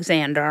Ali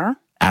Alexander.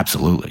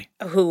 Absolutely.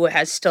 Who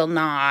has still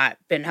not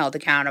been held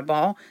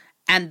accountable.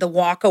 And the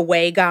walk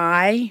away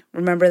guy,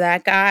 remember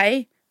that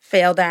guy?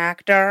 Failed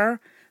actor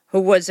who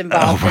was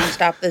involved in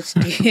Stop the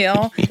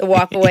Steal. The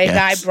walk away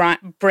Yes. guy,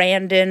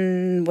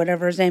 Brandon,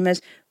 whatever his name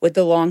is, with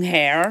the long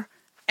hair.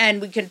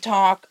 And we can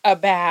talk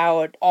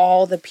about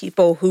all the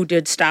people who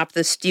did Stop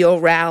the Steal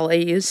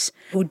rallies,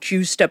 who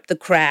juiced up the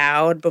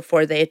crowd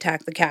before they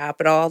attacked the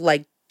Capitol,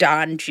 like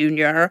Don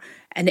Jr.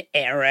 and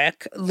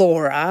Eric,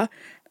 Laura,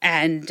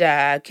 and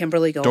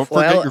Kimberly Guilfoyle. Don't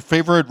forget your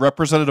favorite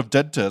representative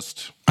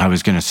dentist. I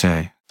was going to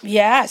say.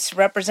 Yes,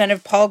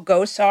 Representative Paul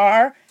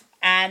Gosar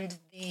and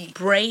the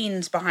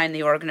brains behind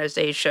the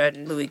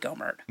organization, Louis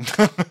Gohmert.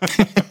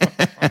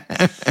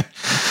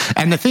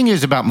 And the thing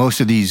is about most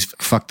of these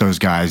fuck those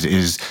guys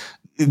is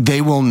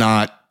they will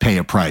not pay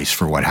a price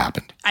for what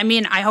happened. I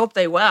mean, I hope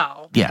they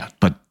will. Yeah,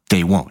 but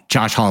they won't.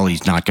 Josh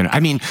Hawley's not going to. I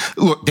mean,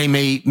 look,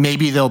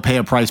 maybe they'll pay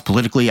a price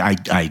politically. I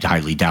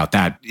highly doubt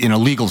that. In a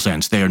legal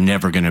sense, they are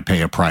never going to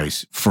pay a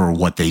price for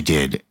what they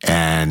did.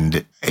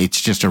 And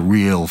it's just a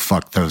real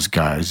fuck those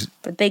guys.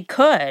 But they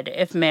could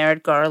if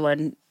Merrick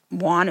Garland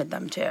wanted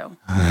them to.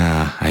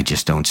 I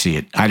just don't see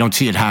it. I don't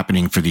see it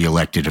happening for the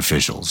elected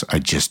officials. I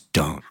just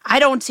don't. I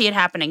don't see it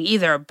happening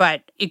either,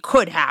 but it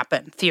could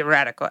happen,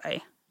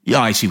 theoretically. Yeah,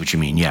 I see what you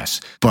mean,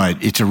 yes.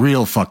 But it's a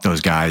real fuck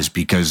those guys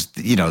because,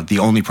 the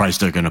only price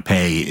they're going to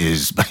pay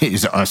is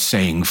us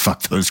saying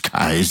fuck those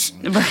guys,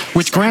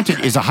 which granted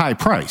is a high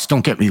price.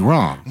 Don't get me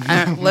wrong.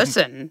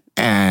 Listen.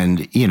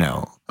 And,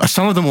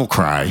 some of them will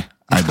cry,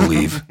 I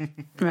believe.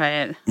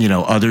 Right.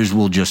 Others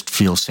will just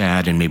feel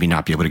sad and maybe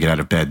not be able to get out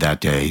of bed that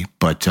day.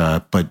 But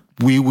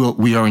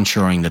we are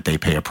ensuring that they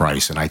pay a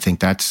price. And I think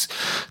that's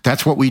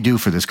what we do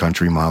for this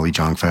country, Molly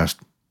Jongfest.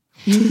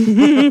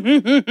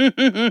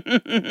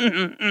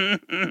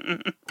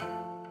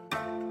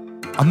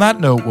 On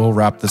that note, we'll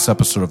wrap this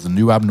episode of The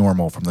New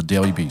Abnormal from the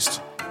Daily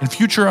Beast. In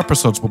future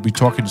episodes, we'll be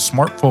talking to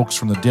smart folks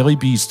from the Daily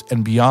Beast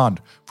and beyond,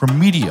 from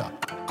media,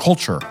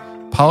 culture,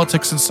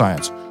 politics, and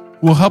science,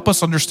 who will help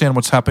us understand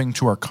what's happening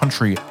to our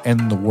country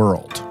and the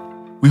world.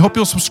 We hope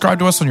you'll subscribe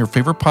to us on your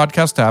favorite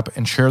podcast app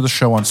and share the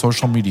show on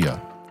social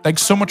media.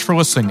 Thanks so much for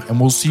listening, and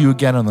we'll see you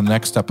again on the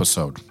next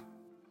episode.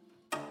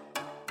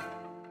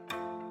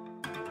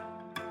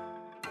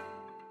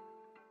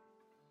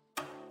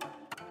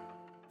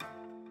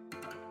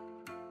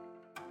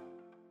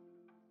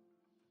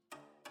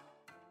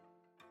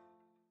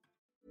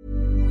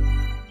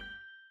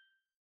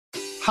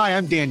 Hi,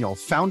 I'm Daniel,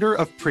 founder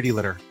of Pretty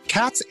Litter.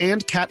 Cats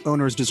and cat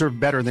owners deserve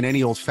better than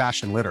any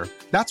old-fashioned litter.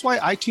 That's why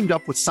I teamed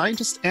up with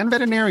scientists and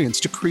veterinarians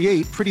to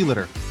create Pretty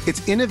Litter.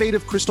 Its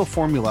innovative crystal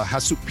formula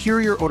has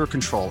superior odor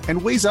control and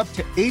weighs up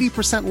to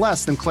 80%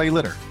 less than clay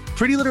litter.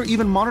 Pretty Litter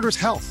even monitors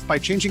health by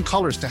changing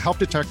colors to help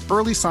detect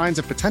early signs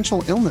of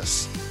potential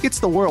illness. It's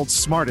the world's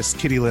smartest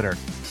kitty litter.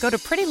 Go to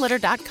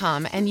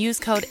prettylitter.com and use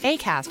code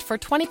ACAST for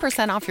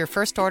 20% off your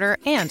first order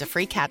and a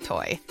free cat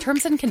toy.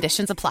 Terms and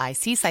conditions apply.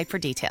 See site for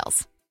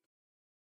details.